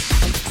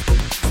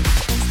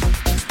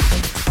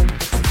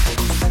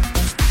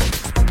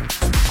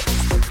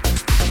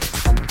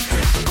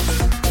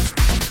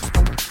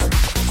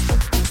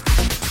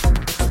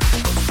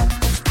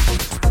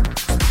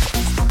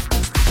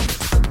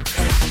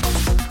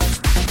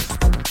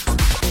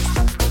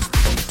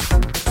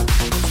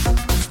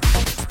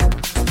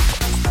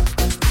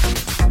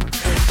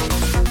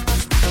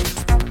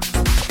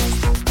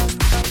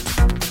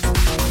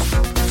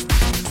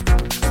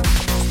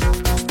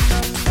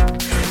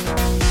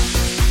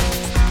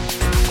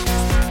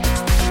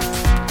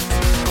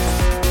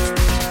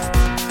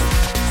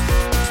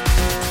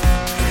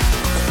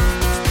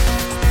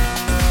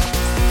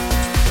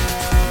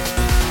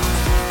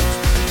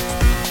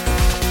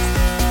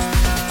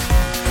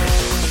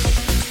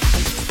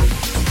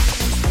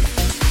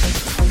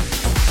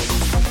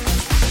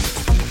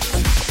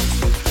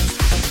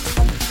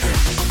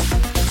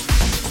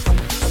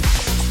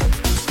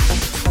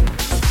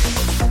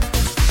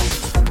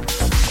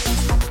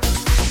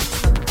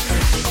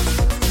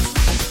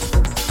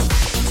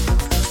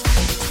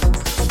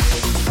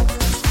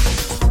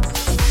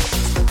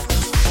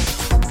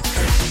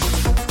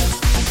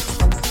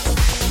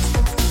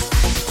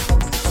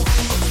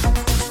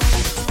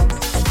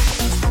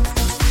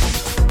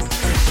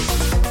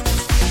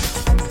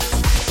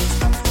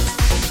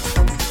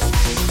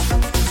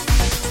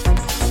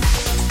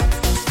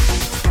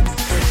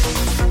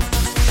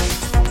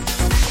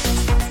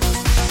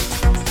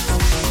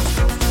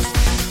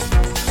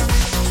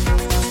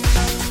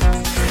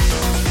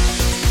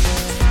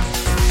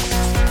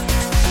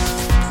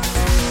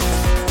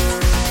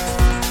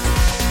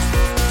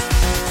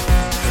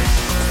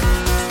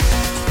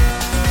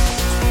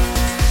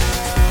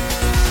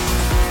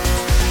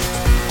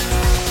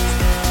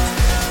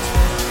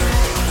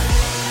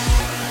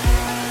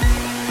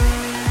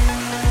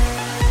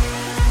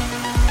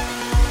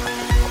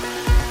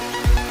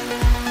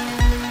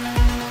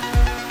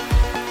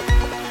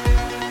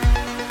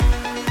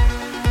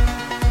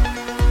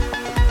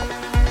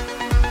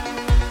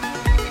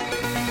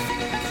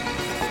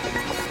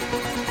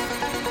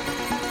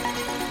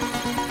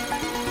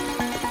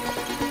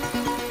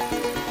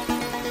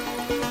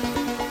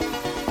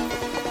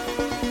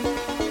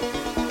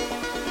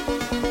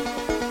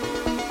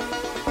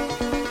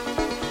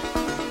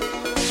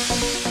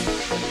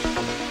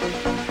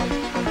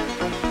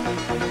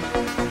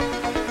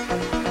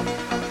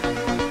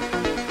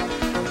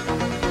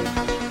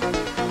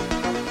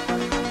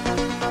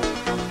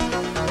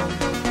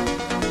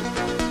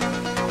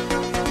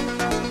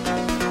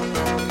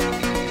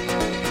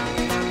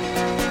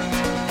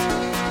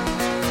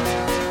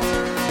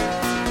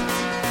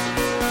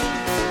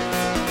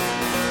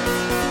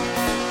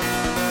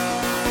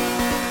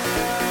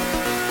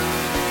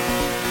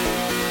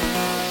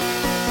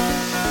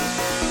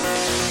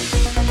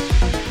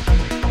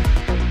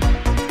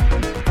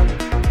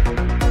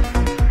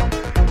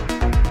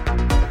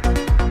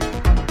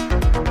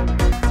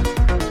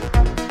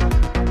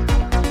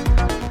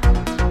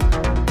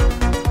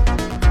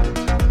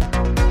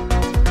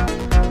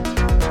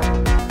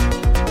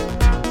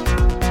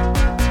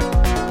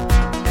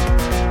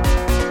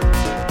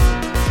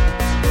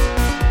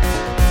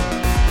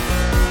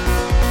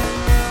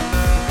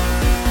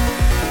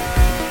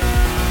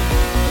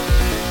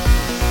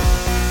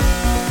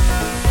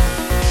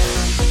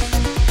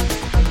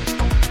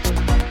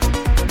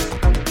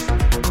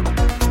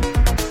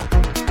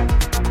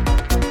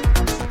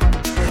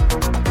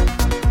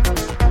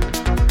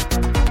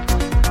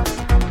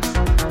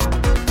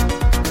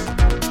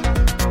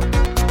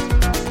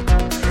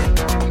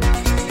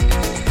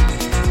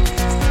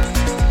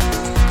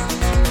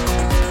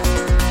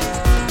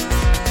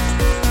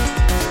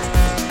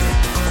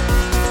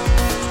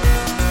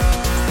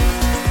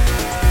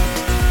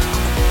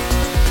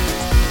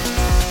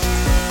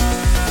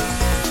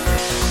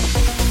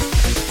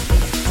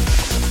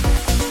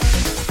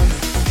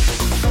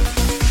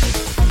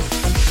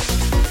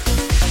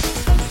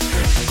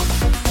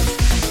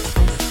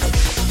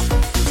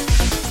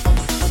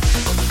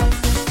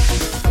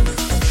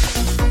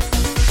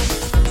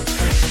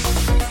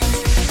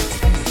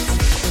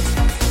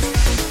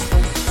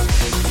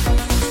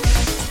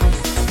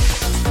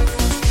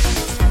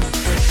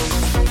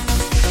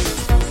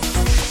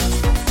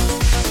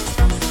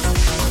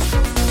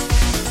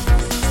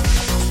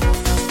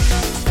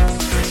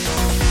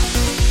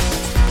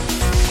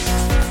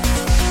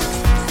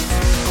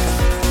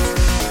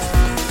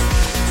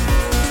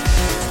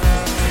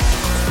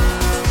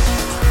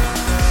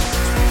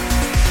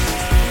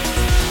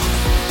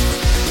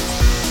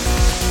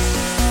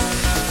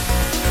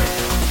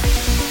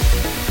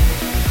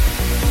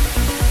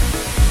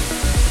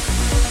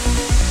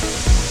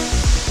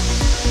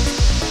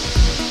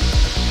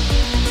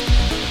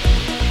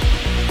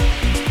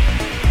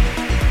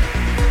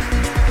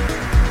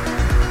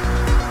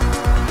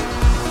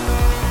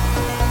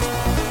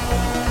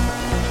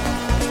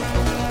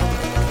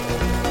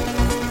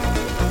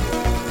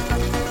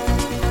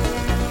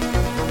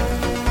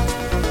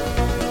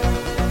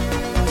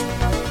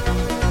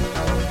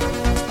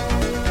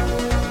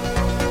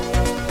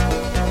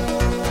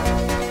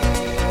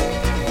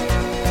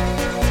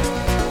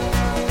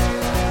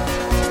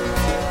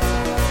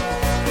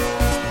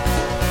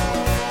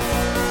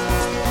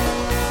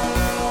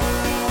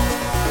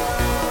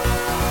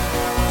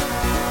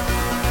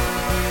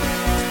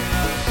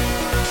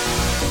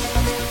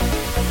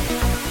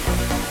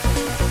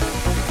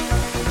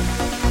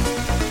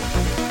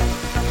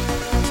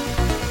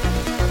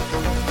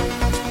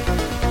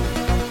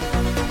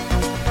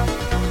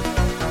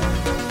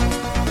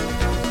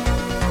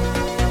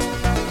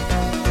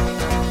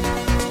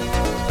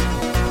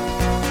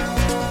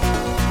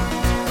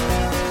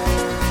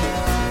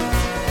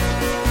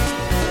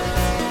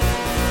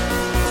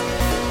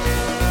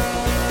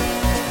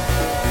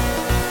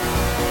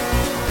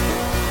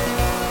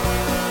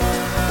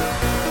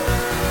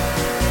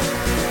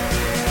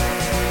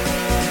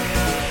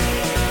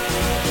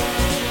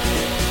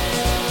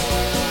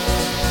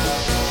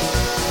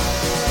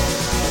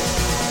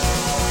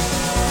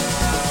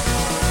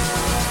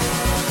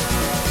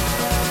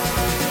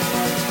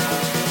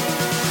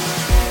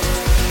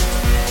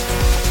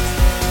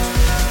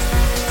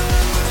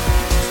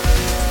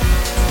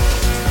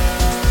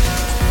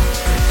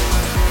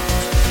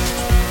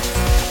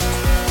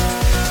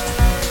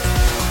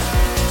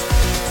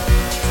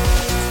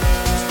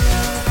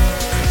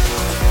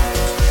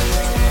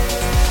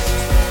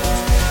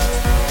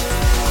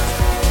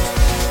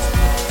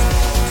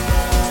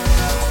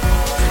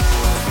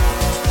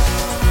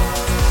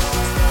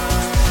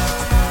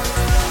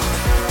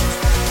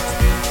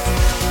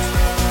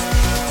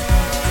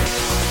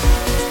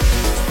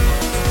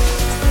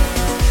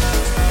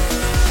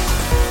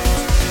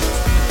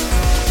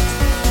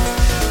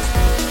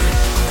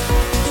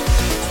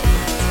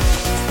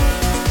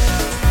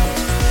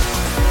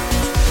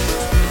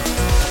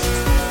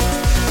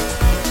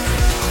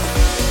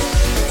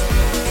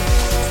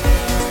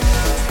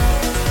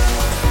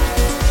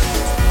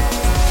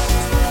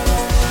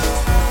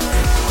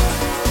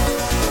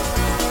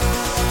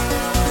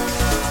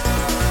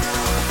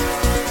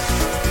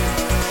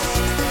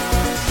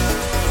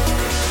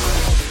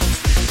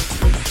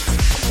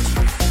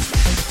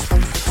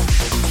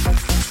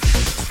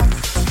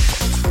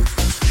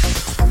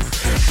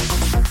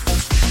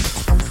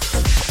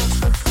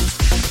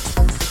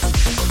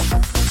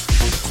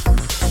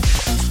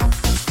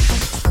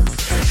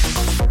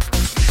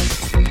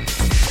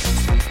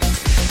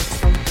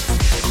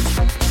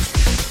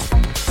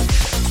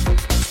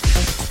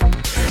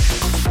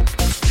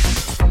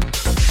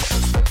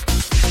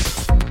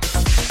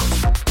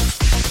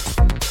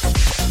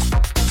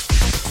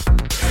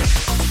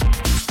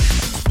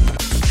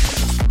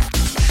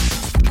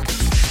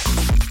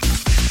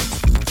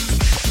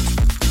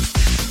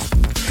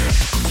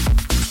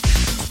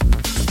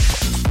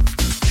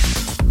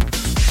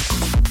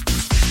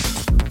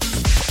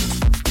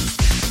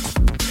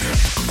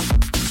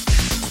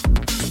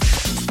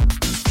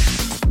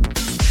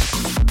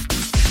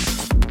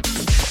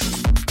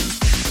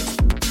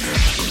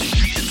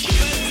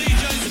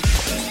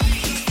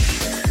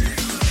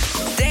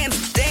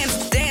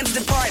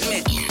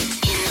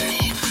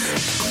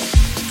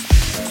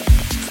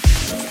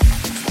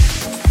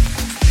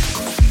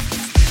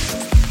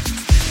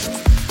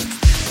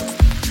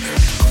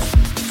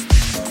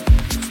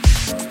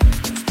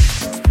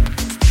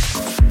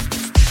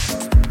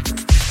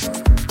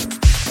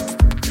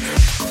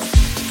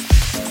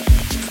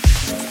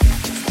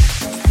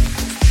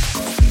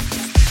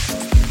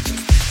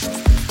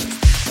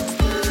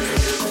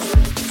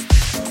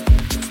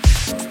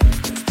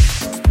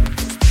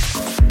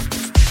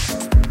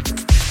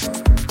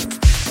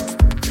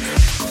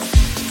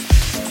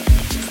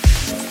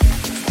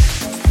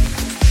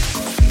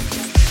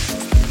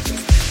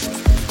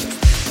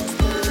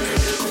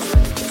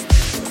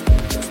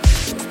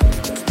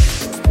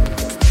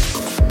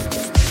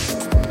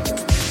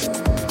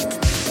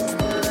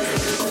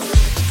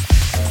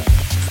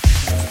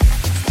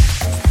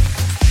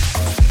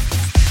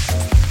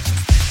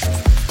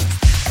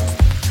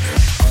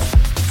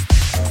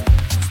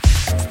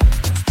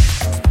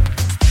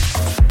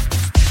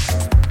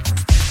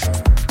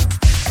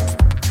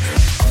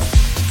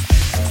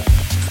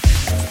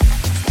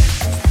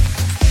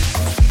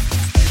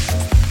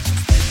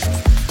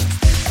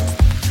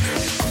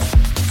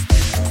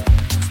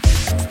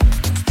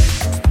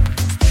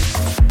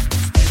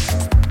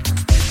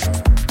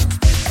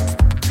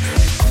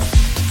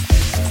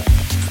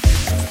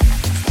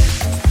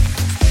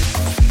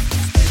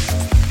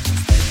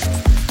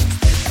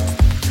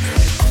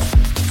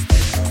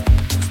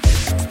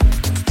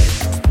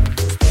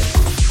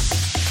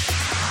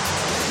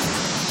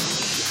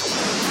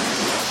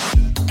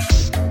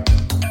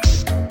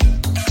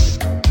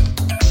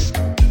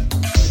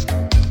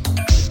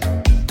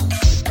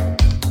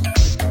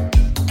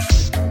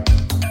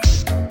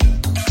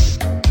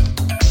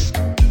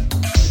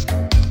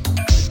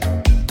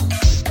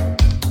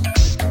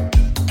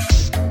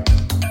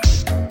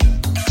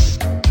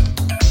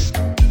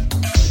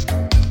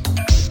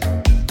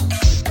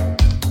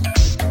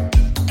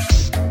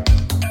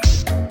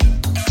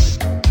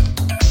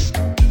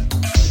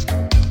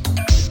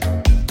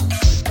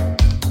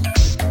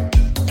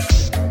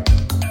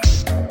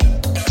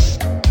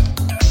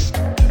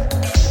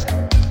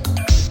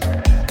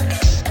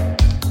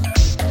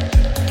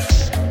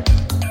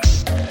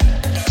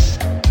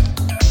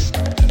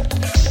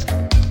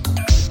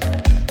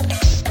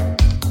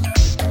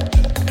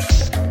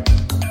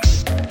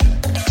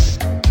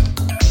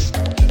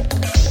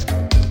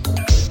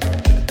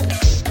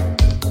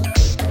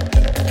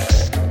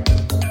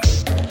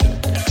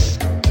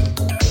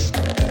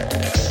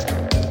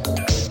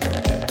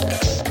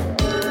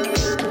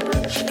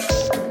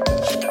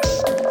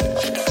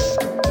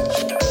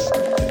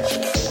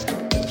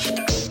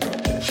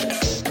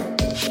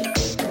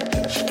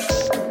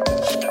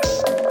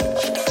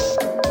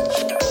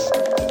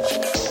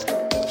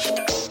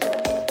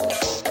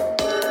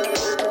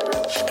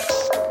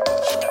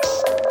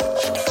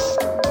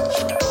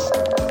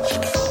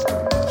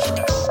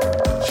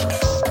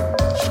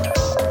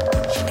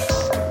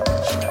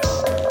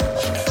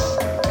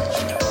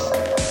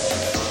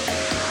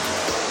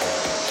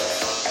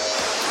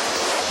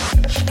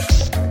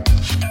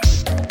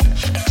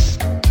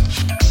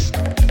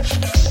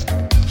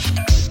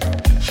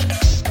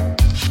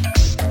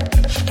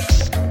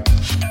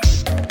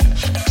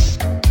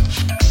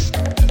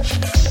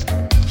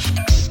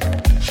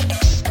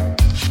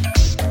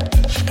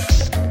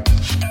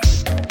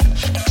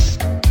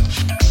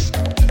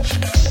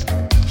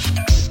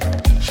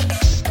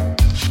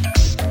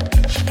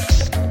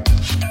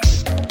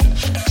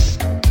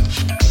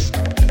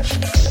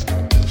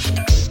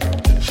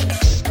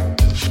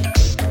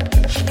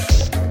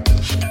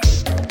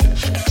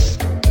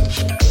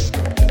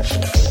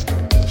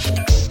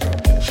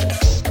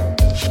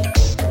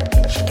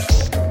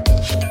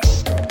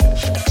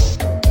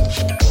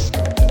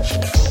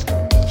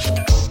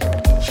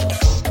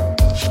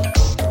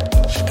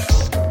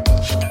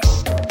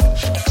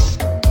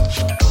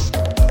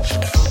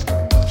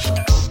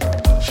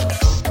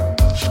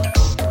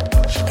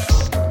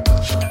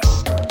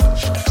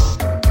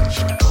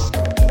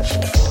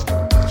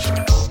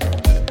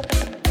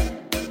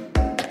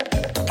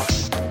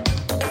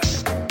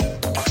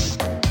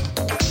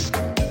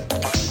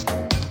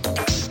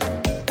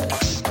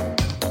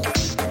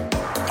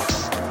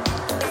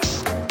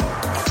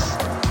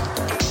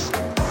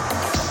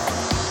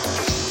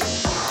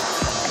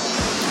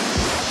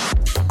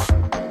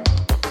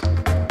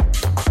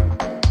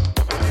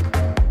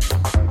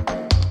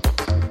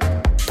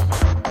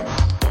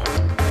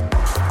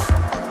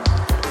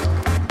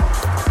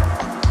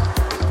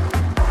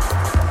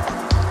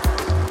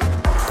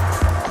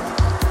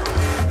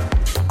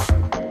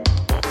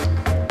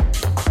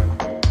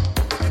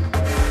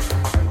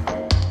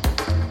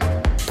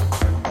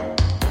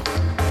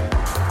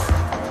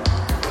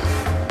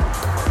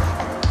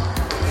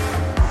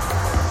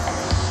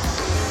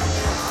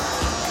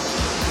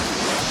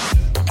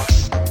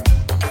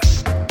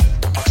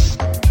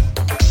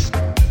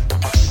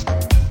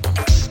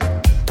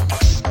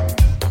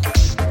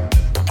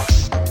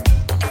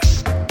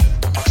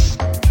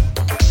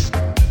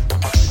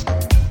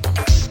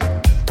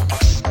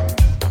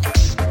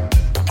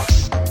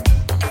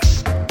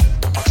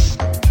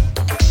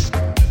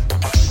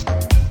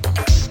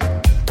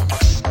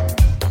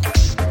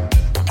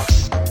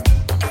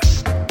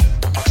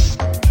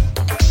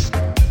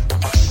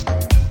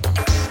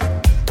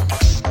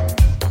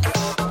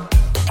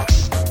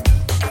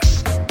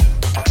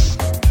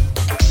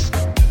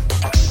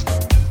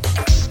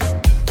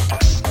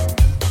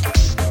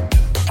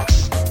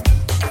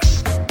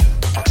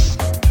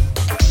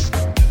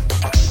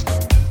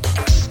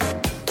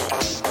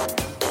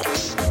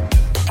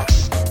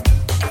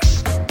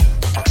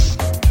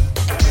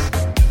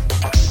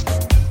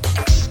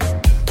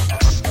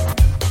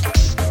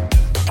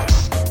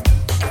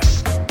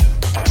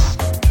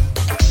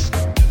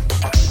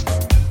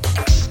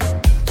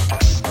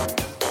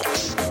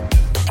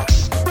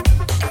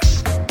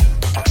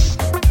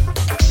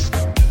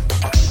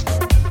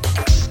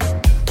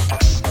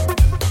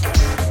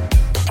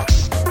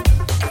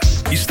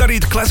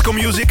 disco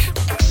music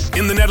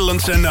in the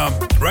Netherlands, and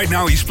right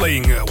now he's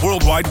playing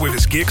worldwide with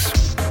his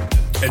gigs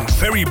and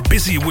very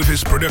busy with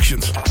his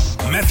productions.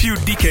 Matthew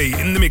Dekay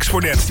in the mix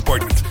for Dance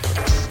Department.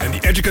 And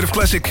the Educative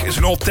Classic is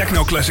an old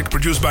techno classic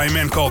produced by a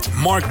man called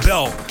Mark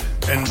Bell.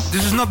 And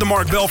this is not the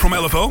Mark Bell from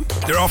LFO,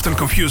 they're often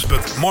confused,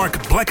 but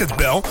Mark Blackett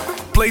Bell,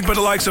 played by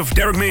the likes of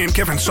Derek May and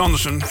Kevin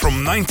Saunderson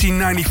from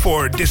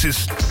 1994. This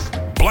is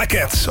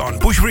Blackett on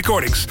Bush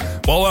Recordings.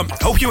 Well,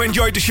 hope you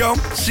enjoyed the show.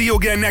 See you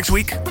again next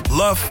week.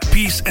 Love,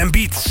 peace, and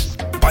beats.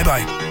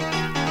 Bye-bye.